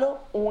solo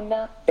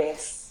una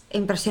vez.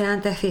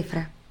 Impresionante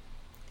cifra.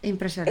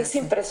 Impresionante. Es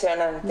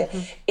impresionante.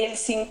 Uh-huh. El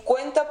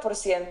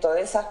 50%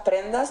 de esas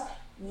prendas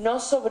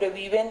no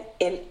sobreviven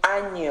el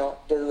año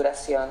de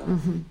duración.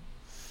 Uh-huh.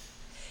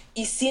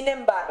 Y sin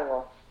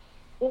embargo,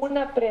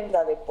 una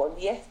prenda de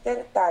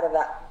poliéster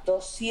tarda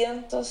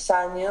 200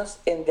 años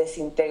en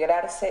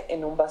desintegrarse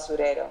en un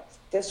basurero.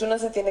 Entonces uno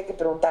se tiene que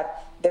preguntar,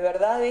 ¿de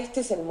verdad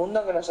este es el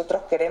mundo que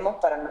nosotros queremos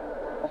para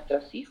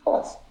nuestros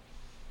hijos?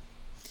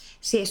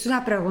 Sí, es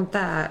una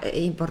pregunta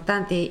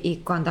importante,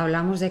 y cuando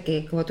hablamos de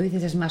que, como tú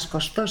dices, es más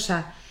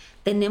costosa,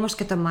 tenemos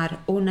que tomar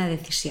una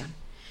decisión.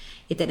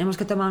 Y tenemos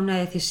que tomar una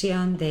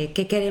decisión de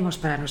qué queremos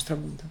para nuestro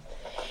mundo.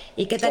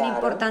 Y qué tan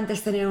importante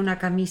es tener una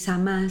camisa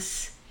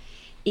más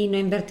y no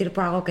invertir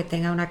por algo que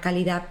tenga una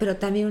calidad, pero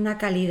también una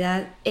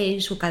calidad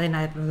en su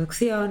cadena de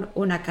producción,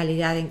 una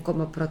calidad en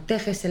cómo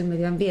proteges el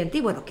medio ambiente,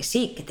 y bueno, que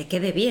sí, que te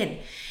quede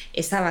bien.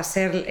 Esa va a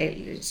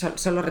ser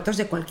son los retos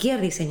de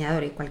cualquier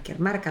diseñador y cualquier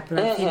marca,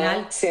 pero al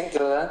final sin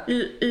duda,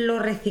 lo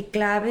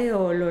reciclable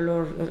o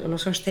lo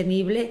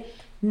sostenible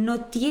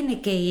no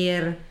tiene que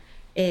ir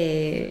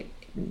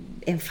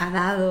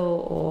enfadado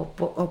o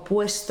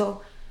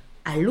opuesto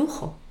al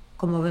lujo,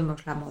 como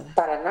vemos la moda.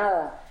 Para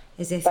nada.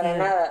 Es decir, para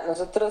nada.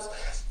 Nosotros,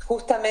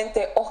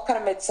 justamente,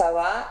 Oscar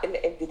Metzabá,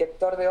 el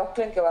director de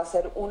Osklen, que va a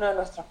ser uno de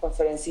nuestros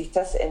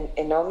conferencistas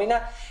en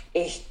Omina,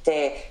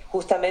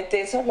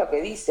 justamente eso es lo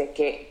que dice,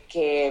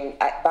 que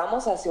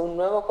vamos hacia un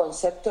nuevo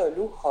concepto de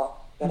lujo,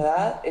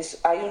 ¿verdad? Uh-huh.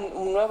 Hay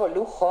un nuevo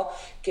lujo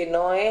que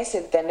no es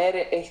el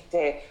tener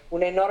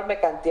una enorme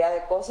cantidad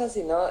de cosas,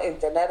 sino el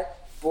tener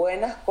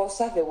buenas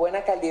cosas de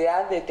buena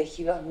calidad, de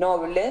tejidos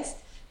nobles,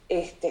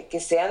 que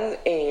sean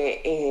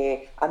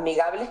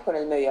amigables con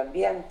el medio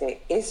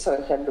ambiente. Eso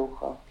es el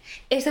lujo.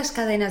 ¿Esas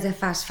cadenas de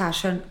fast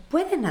fashion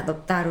pueden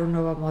adoptar un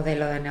nuevo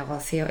modelo de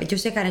negocio? Yo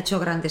sé que han hecho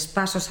grandes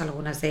pasos,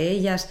 algunas de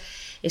ellas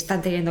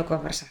están teniendo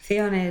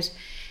conversaciones,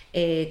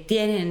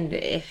 tienen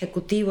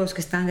ejecutivos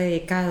que están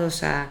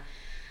dedicados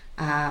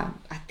a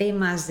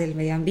temas del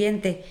medio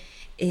ambiente.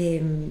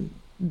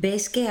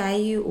 ¿Ves que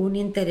hay un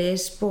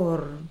interés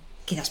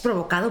quizás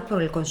provocado por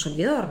el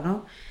consumidor,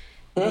 ¿no?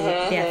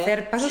 De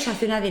hacer pasos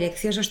hacia una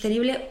dirección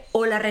sostenible,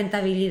 o la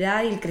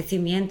rentabilidad y el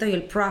crecimiento y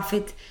el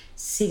profit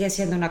sigue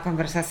siendo una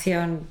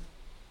conversación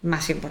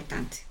más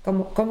importante?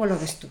 ¿Cómo lo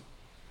ves tú?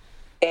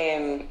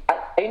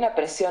 Hay una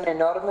presión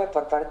enorme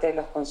por parte de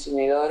los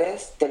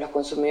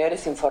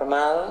consumidores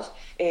informados,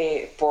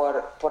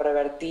 por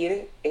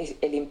revertir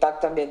el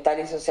impacto ambiental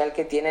y social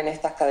que tienen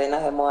estas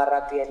cadenas de moda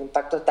rápida, el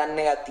impacto tan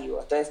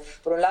negativo. Entonces,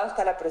 por un lado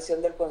está la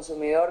presión del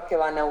consumidor, que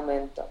va en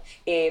aumento.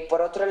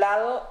 Por otro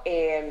lado,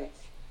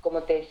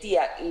 como te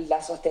decía,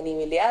 la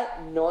sostenibilidad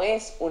no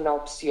es una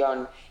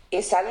opción,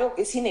 es algo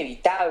que es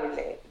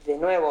inevitable. De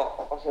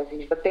nuevo, o sea,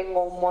 si yo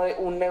tengo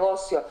un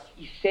negocio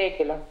y sé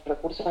que los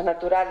recursos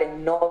naturales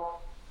no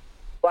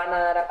van a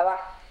dar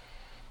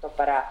abasto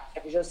para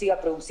que yo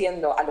siga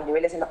produciendo a los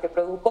niveles en los que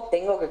produzco,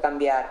 tengo que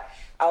cambiar.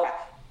 Ahora,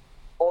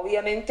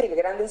 obviamente el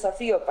gran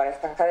desafío para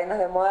estas cadenas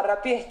de moda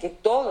rápida es que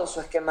todo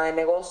su esquema de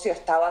negocio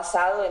está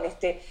basado en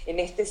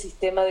este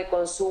sistema de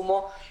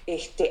consumo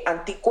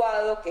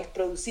anticuado, que es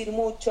producir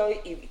mucho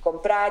y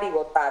comprar y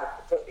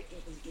botar.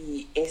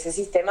 Y ese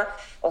sistema,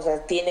 o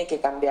sea, tiene que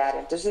cambiar.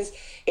 Entonces,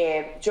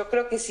 yo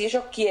creo que si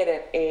ellos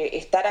quieren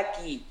estar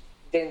aquí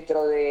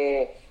dentro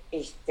de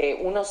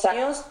unos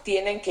años,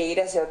 tienen que ir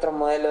hacia otro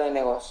modelo de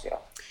negocio.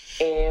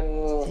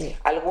 Sí.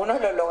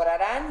 Algunos lo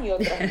lograrán y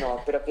otros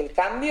no, pero que el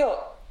cambio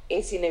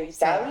es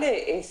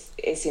inevitable, sí.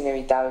 es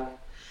inevitable.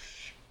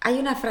 Hay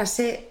una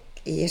frase,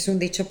 y es un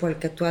dicho por el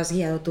que tú has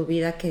guiado tu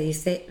vida, que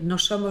dice: no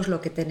somos lo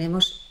que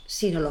tenemos,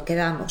 sino lo que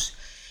damos.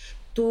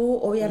 Tú,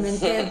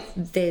 obviamente,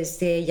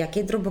 y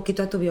aquí entro un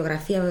poquito a tu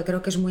biografía, porque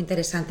creo que es muy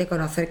interesante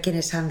conocer quién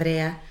es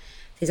Andrea.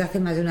 Desde hace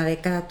más de una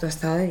década tú has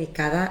estado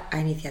dedicada a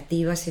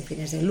iniciativas sin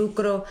fines de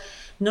lucro,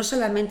 no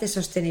solamente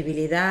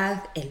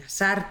sostenibilidad en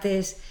las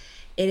artes.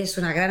 Eres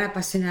una gran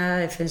apasionada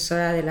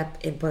defensora del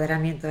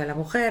empoderamiento de la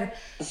mujer.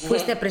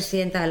 Fuiste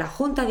presidenta de la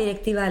Junta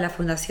Directiva de la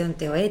Fundación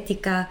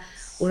Teoética,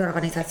 una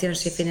organización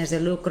sin fines de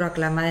lucro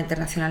aclamada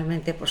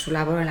internacionalmente por su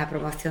labor en la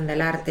promoción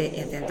del arte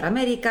en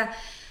Centroamérica,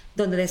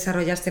 donde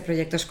desarrollaste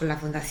proyectos con la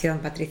Fundación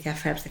Patricia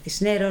Phelps de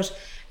Cisneros,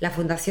 la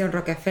Fundación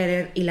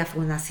Rockefeller y la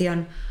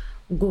Fundación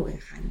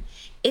Guggenheim.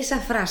 Esa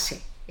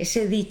frase,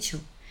 ese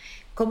dicho,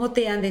 ¿cómo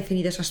te han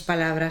definido esas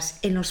palabras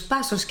en los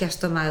pasos que has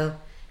tomado,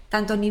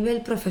 tanto a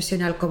nivel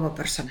profesional como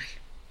personal?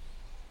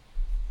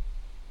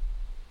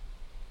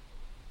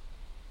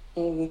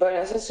 Bueno,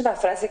 esa es una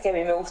frase que a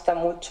mí me gusta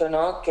mucho,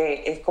 ¿no?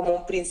 Que es como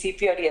un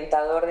principio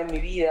orientador de mi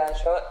vida.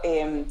 Yo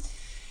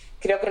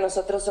creo que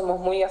nosotros somos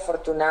muy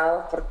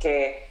afortunados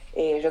porque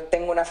yo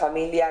tengo una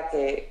familia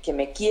que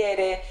me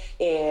quiere,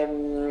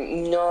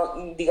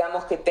 no,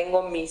 digamos que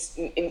tengo mi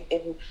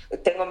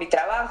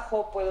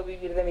trabajo, puedo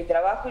vivir de mi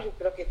trabajo, y yo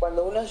creo que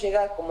cuando uno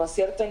llega como a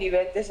cierto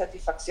nivel de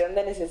satisfacción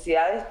de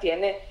necesidades,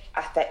 tiene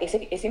hasta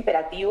ese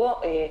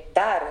imperativo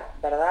dar,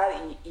 ¿verdad?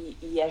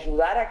 Y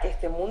ayudar a que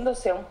este mundo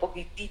sea un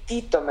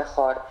poquitito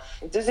mejor.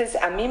 Entonces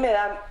a mí me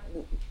da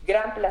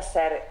gran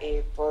placer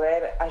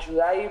poder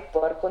ayudar y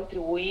poder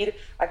contribuir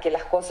a que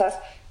las cosas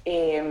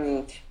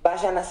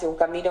vayan hacia un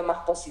camino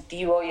más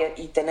positivo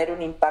y tener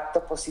un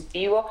impacto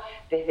positivo.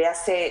 Desde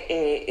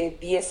hace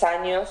 10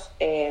 años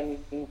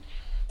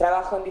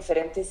trabajo en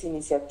diferentes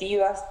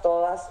iniciativas,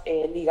 todas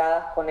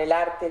ligadas con el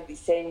arte, el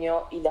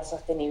diseño y la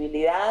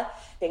sostenibilidad.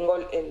 Tengo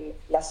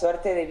la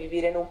suerte de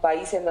vivir en un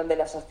país en donde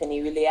la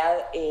sostenibilidad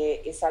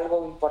es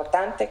algo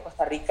importante.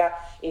 Costa Rica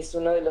es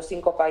uno de los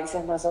 5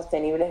 países más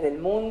sostenibles del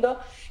mundo.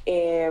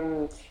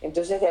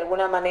 Entonces, de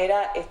alguna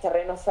manera, es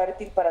terreno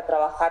fértil para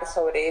trabajar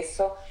sobre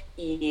eso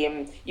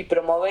y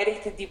promover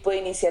este tipo de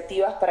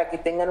iniciativas para que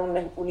tengan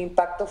un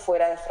impacto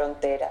fuera de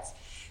fronteras.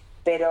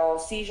 Pero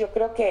sí, yo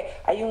creo que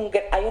hay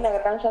una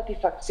gran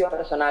satisfacción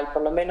personal,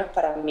 por lo menos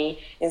para mí,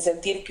 en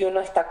sentir que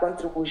uno está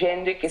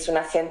contribuyendo y que es un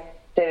agente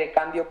de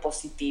cambio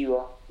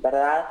positivo,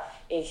 ¿verdad?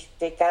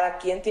 Cada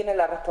quien tiene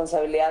la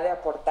responsabilidad de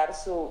aportar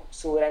su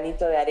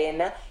granito de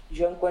arena.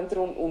 Yo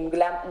encuentro un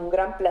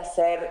gran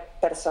placer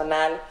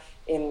personal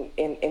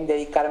en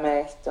dedicarme a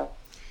esto.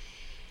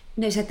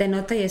 No, se te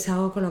nota, y es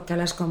algo con lo que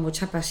hablas con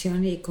mucha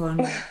pasión y con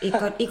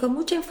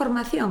mucha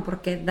información,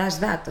 porque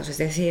das datos. Es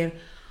decir,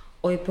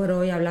 hoy por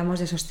hoy hablamos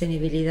de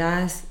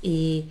sostenibilidad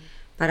y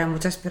para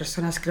muchas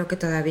personas creo que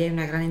todavía hay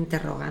una gran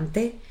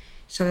interrogante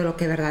sobre lo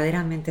que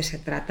verdaderamente se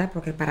trata,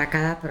 porque para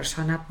cada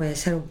persona puede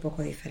ser un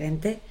poco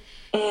diferente,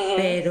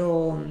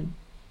 pero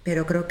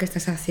creo que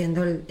estás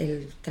haciendo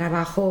el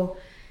trabajo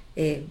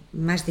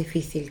más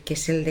difícil, que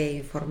es el de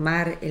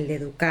informar, el de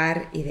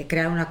educar y de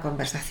crear una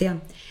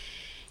conversación.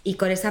 Y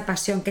con esa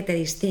pasión que te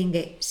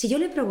distingue, si yo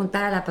le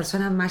preguntara a la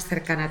persona más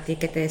cercana a ti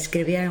que te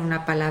describiera en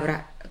una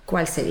palabra,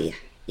 ¿cuál sería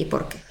y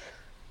por qué?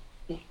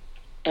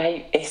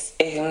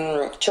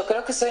 Yo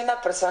creo que soy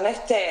una persona,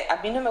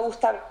 a mí no me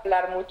gusta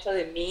hablar mucho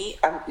de mí.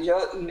 Yo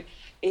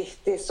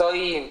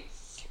soy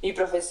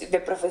de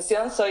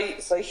profesión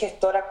soy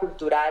gestora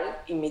cultural,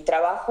 y mi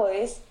trabajo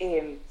es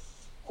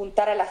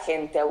juntar a la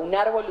gente,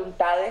 aunar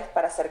voluntades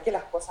para hacer que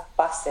las cosas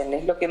pasen.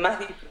 Es lo que más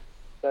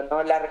disfruto,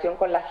 ¿no? La relación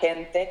con la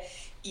gente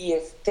y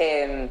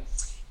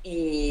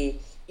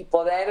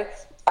poder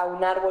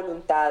aunar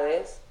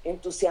voluntades,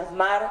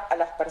 entusiasmar a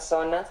las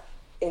personas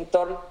en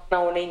torno a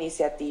una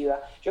iniciativa.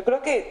 Yo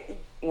creo que,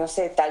 no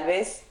sé, tal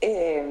vez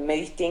me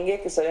distingue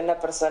que soy una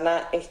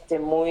persona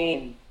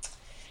muy,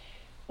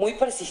 muy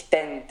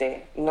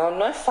persistente.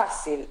 No es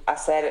fácil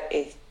hacer,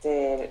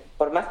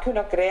 por más que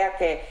uno crea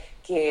que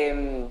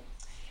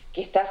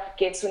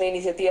es una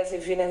iniciativa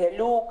sin fines de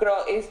lucro,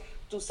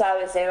 tú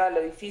sabes, Eva, lo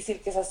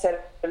difícil que es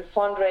hacer el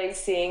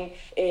fundraising,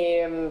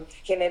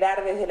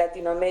 generar desde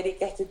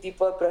Latinoamérica este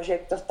tipo de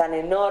proyectos tan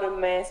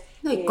enormes.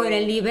 No, y con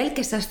el nivel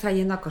que estás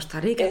trayendo a Costa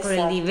Rica, exacto,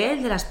 con el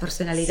nivel de las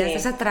personalidades, sí,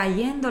 estás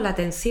atrayendo la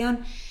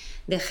atención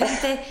de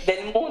gente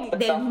del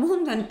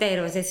mundo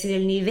entero. Es decir,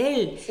 el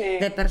nivel, sí,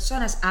 de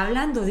personas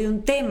hablando de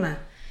un tema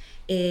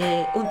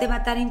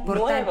tan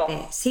importante.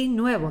 Nuevo. Sí,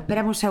 nuevo.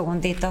 Espérame un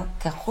segundito,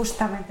 que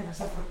justamente no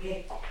sé por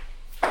qué.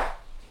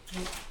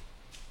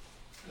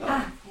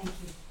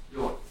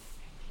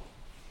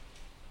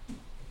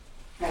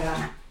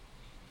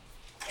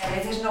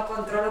 veces no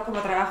controlo,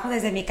 como trabajo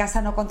desde mi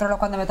casa, no controlo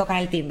cuando me tocan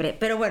el timbre.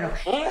 Pero bueno,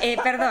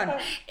 perdón,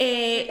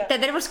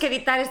 tendremos que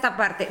evitar esta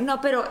parte.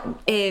 No, pero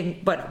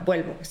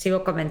bueno,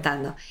 sigo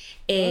comentando.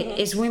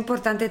 Es muy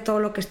importante todo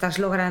lo que estás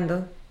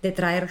logrando de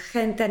traer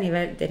gente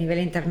de nivel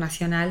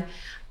internacional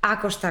a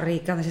Costa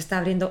Rica, donde se está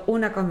abriendo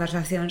una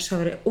conversación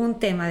sobre un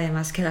tema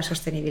además que la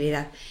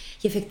sostenibilidad.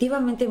 Y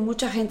efectivamente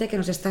mucha gente que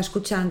nos está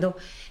escuchando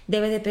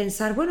debe de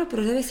pensar, bueno,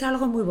 pero debe ser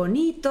algo muy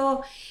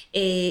bonito,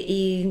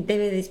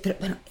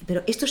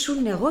 pero esto es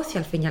un negocio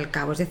al fin y al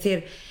cabo, es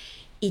decir,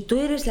 y tú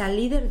eres la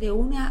líder de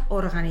una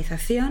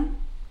organización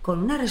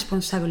con una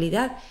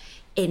responsabilidad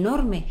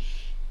enorme.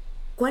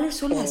 ¿Cuáles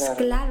son las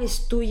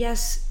claves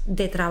tuyas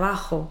de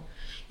trabajo?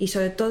 Y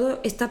sobre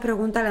todo, esta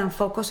pregunta la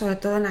enfoco sobre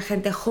todo en la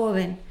gente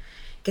joven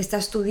que está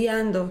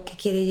estudiando, que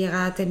quiere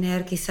llegar a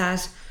tener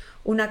quizás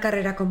una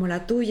carrera como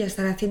la tuya,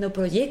 estar haciendo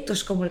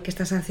proyectos como el que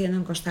estás haciendo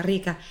en Costa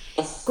Rica.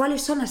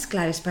 ¿Cuáles son las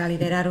claves para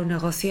liderar un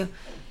negocio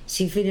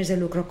sin fines de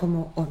lucro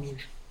como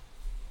Omina?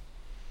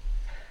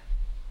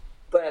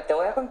 Bueno, te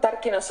voy a contar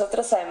que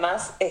nosotros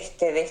además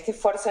de este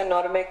esfuerzo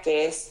enorme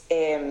que es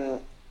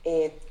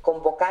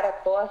convocar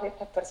a todas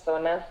estas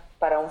personas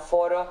para un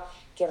foro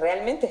que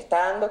realmente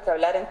está dando que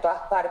hablar en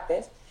todas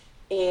partes.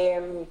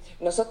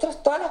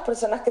 Nosotros, todas las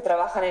personas que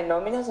trabajan en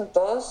Nómina son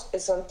todas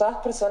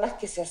personas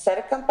que se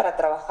acercan para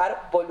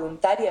trabajar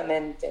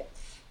voluntariamente.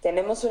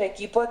 Tenemos un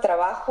equipo de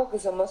trabajo que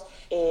somos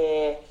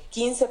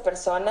 15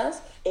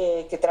 personas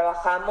que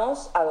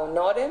trabajamos ad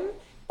honorem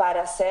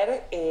para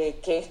hacer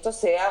que esto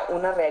sea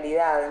una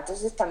realidad.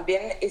 Entonces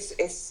también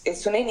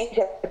es una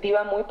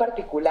iniciativa muy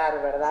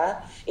particular, ¿verdad?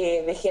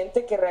 De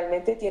gente que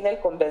realmente tiene el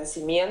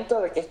convencimiento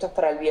de que esto es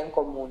para el bien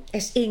común.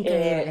 Es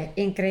increíble,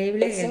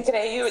 increíble. Es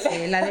increíble.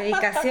 Sí, la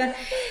dedicación.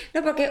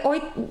 No, porque hoy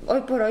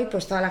por hoy,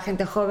 pues toda la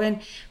gente joven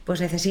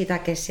pues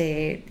necesita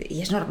y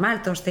es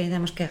normal, todos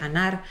tenemos que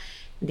ganar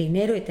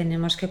dinero y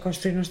tenemos que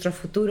construir nuestro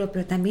futuro,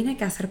 pero también hay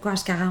que hacer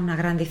cosas que hagan una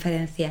gran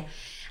diferencia.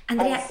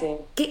 Andrea, sí.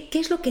 ¿qué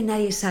es lo que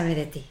nadie sabe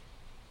de ti?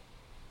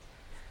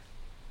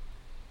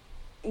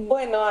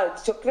 Bueno,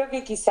 yo creo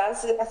que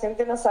quizás la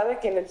gente no sabe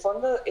que en el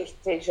fondo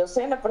yo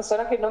soy una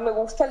persona que no me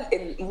gusta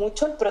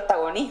mucho el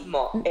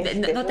protagonismo.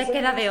 No te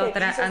queda de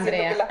otra,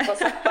 Andrea. Que las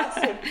cosas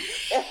pasen.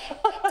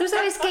 Tú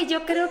sabes que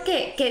yo creo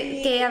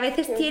que a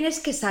veces tienes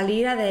que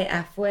salir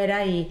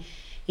afuera y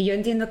yo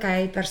entiendo que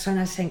hay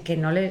personas en que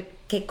no le...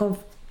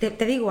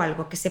 Te digo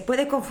algo, que se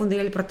puede confundir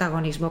el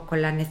protagonismo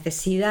con la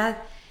necesidad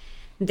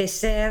de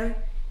ser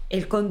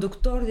el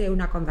conductor de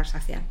una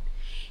conversación.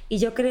 Y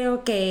yo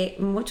creo que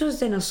muchos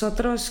de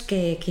nosotros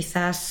que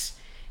quizás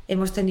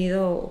hemos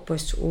tenido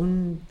pues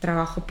un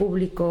trabajo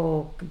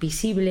público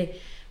visible,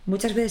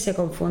 muchas veces se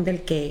confunde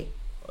el que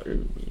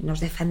nos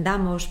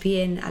defendamos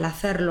bien al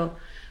hacerlo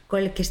con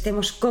el que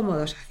estemos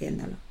cómodos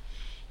haciéndolo.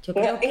 Yo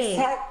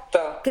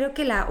creo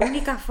que la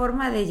única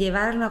forma de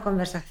llevar una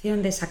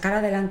conversación, de sacar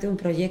adelante un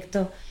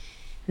proyecto,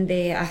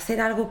 de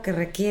hacer algo que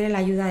requiere la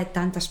ayuda de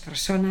tantas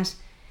personas,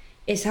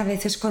 es a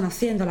veces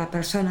conociendo a la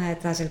persona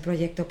detrás del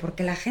proyecto,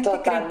 porque la gente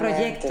cree en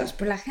proyectos,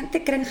 pero la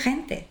gente cree en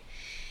gente.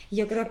 Y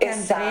yo creo que,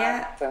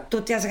 Andrea,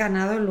 tú te has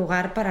ganado el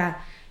lugar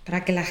para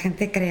que la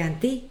gente crea en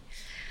ti.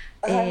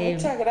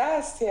 Muchas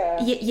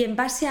gracias. Y en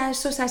base a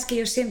eso, sabes que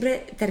yo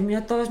siempre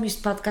termino todos mis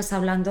podcasts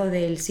hablando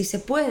del sí se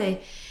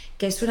puede,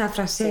 que es una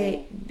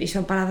frase y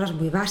son palabras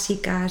muy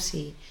básicas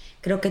y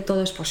creo que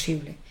todo es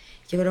posible.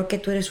 Yo creo que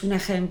tú eres un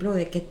ejemplo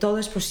de que todo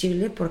es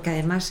posible porque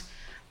además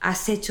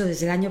has hecho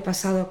desde el año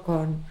pasado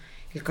con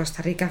el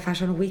Costa Rica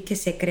Fashion Week que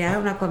se creara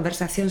una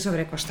conversación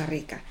sobre Costa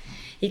Rica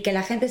y que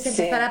la gente se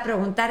empezara a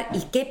preguntar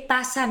 ¿y qué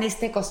pasa en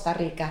este Costa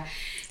Rica?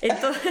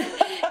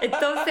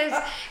 Entonces,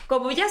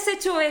 como ya has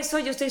hecho eso,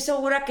 yo estoy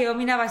segura que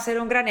Omina va a ser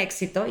un gran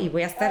éxito y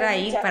voy a estar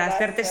ahí para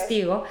ser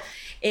testigo.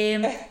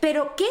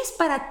 Pero, ¿qué es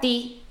para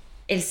ti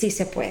el sí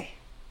se puede?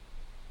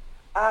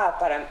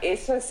 Para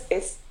eso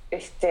es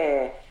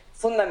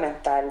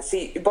fundamental.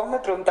 Sí, vos me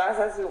preguntabas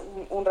hace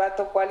un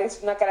rato cuál es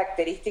una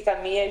característica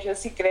mía. Yo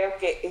sí creo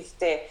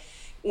que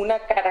una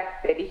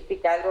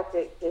característica, algo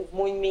que es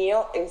muy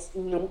mío, es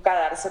nunca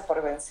darse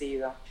por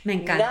vencido. Me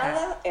encanta.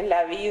 Nada en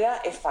la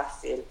vida es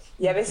fácil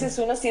y a veces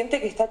uno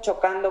siente que está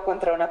chocando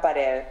contra una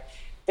pared,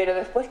 pero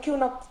después que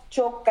uno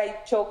choca y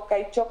choca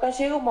y choca,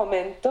 llega un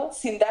momento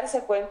sin darse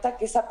cuenta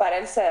que esa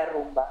pared se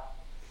derrumba.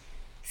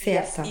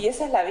 Cierto. Y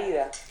esa es la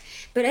vida.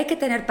 Pero hay que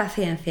tener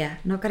paciencia,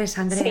 ¿no crees,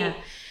 Andrea?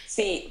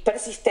 Sí,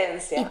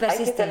 persistencia.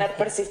 Hay que tener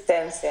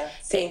persistencia.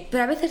 Sí.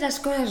 Pero a veces las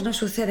cosas no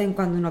suceden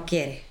cuando uno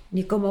quiere,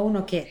 ni como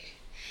uno quiere.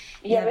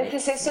 Y a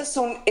veces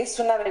eso es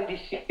una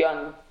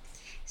bendición.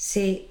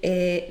 Sí,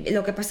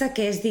 lo que pasa es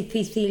que es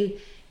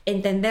difícil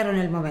entenderlo en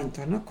el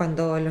momento, ¿no?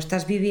 Cuando lo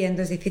estás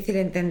viviendo es difícil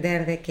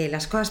entender de que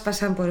las cosas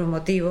pasan por un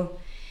motivo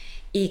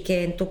y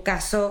que en tu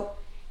caso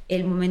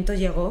el momento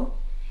llegó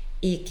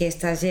y que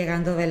estás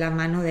llegando de la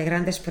mano de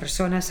grandes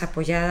personas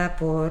apoyada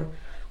por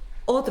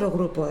otro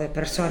grupo de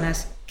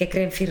personas que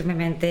creen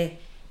firmemente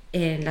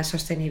en la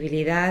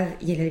sostenibilidad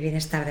y en el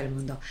bienestar del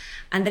mundo.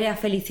 Andrea,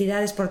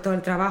 felicidades por todo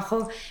el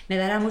trabajo. Me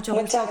dará mucho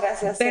gusto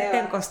verte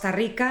en Costa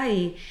Rica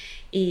y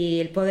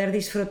y el poder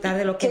disfrutar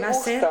de lo que va a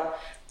ser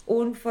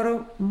un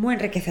foro muy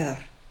enriquecedor.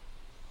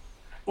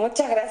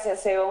 Muchas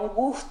gracias, Eva. Un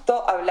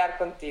gusto hablar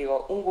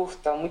contigo. Un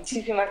gusto.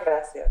 Muchísimas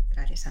gracias.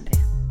 Gracias,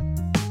 Andrea.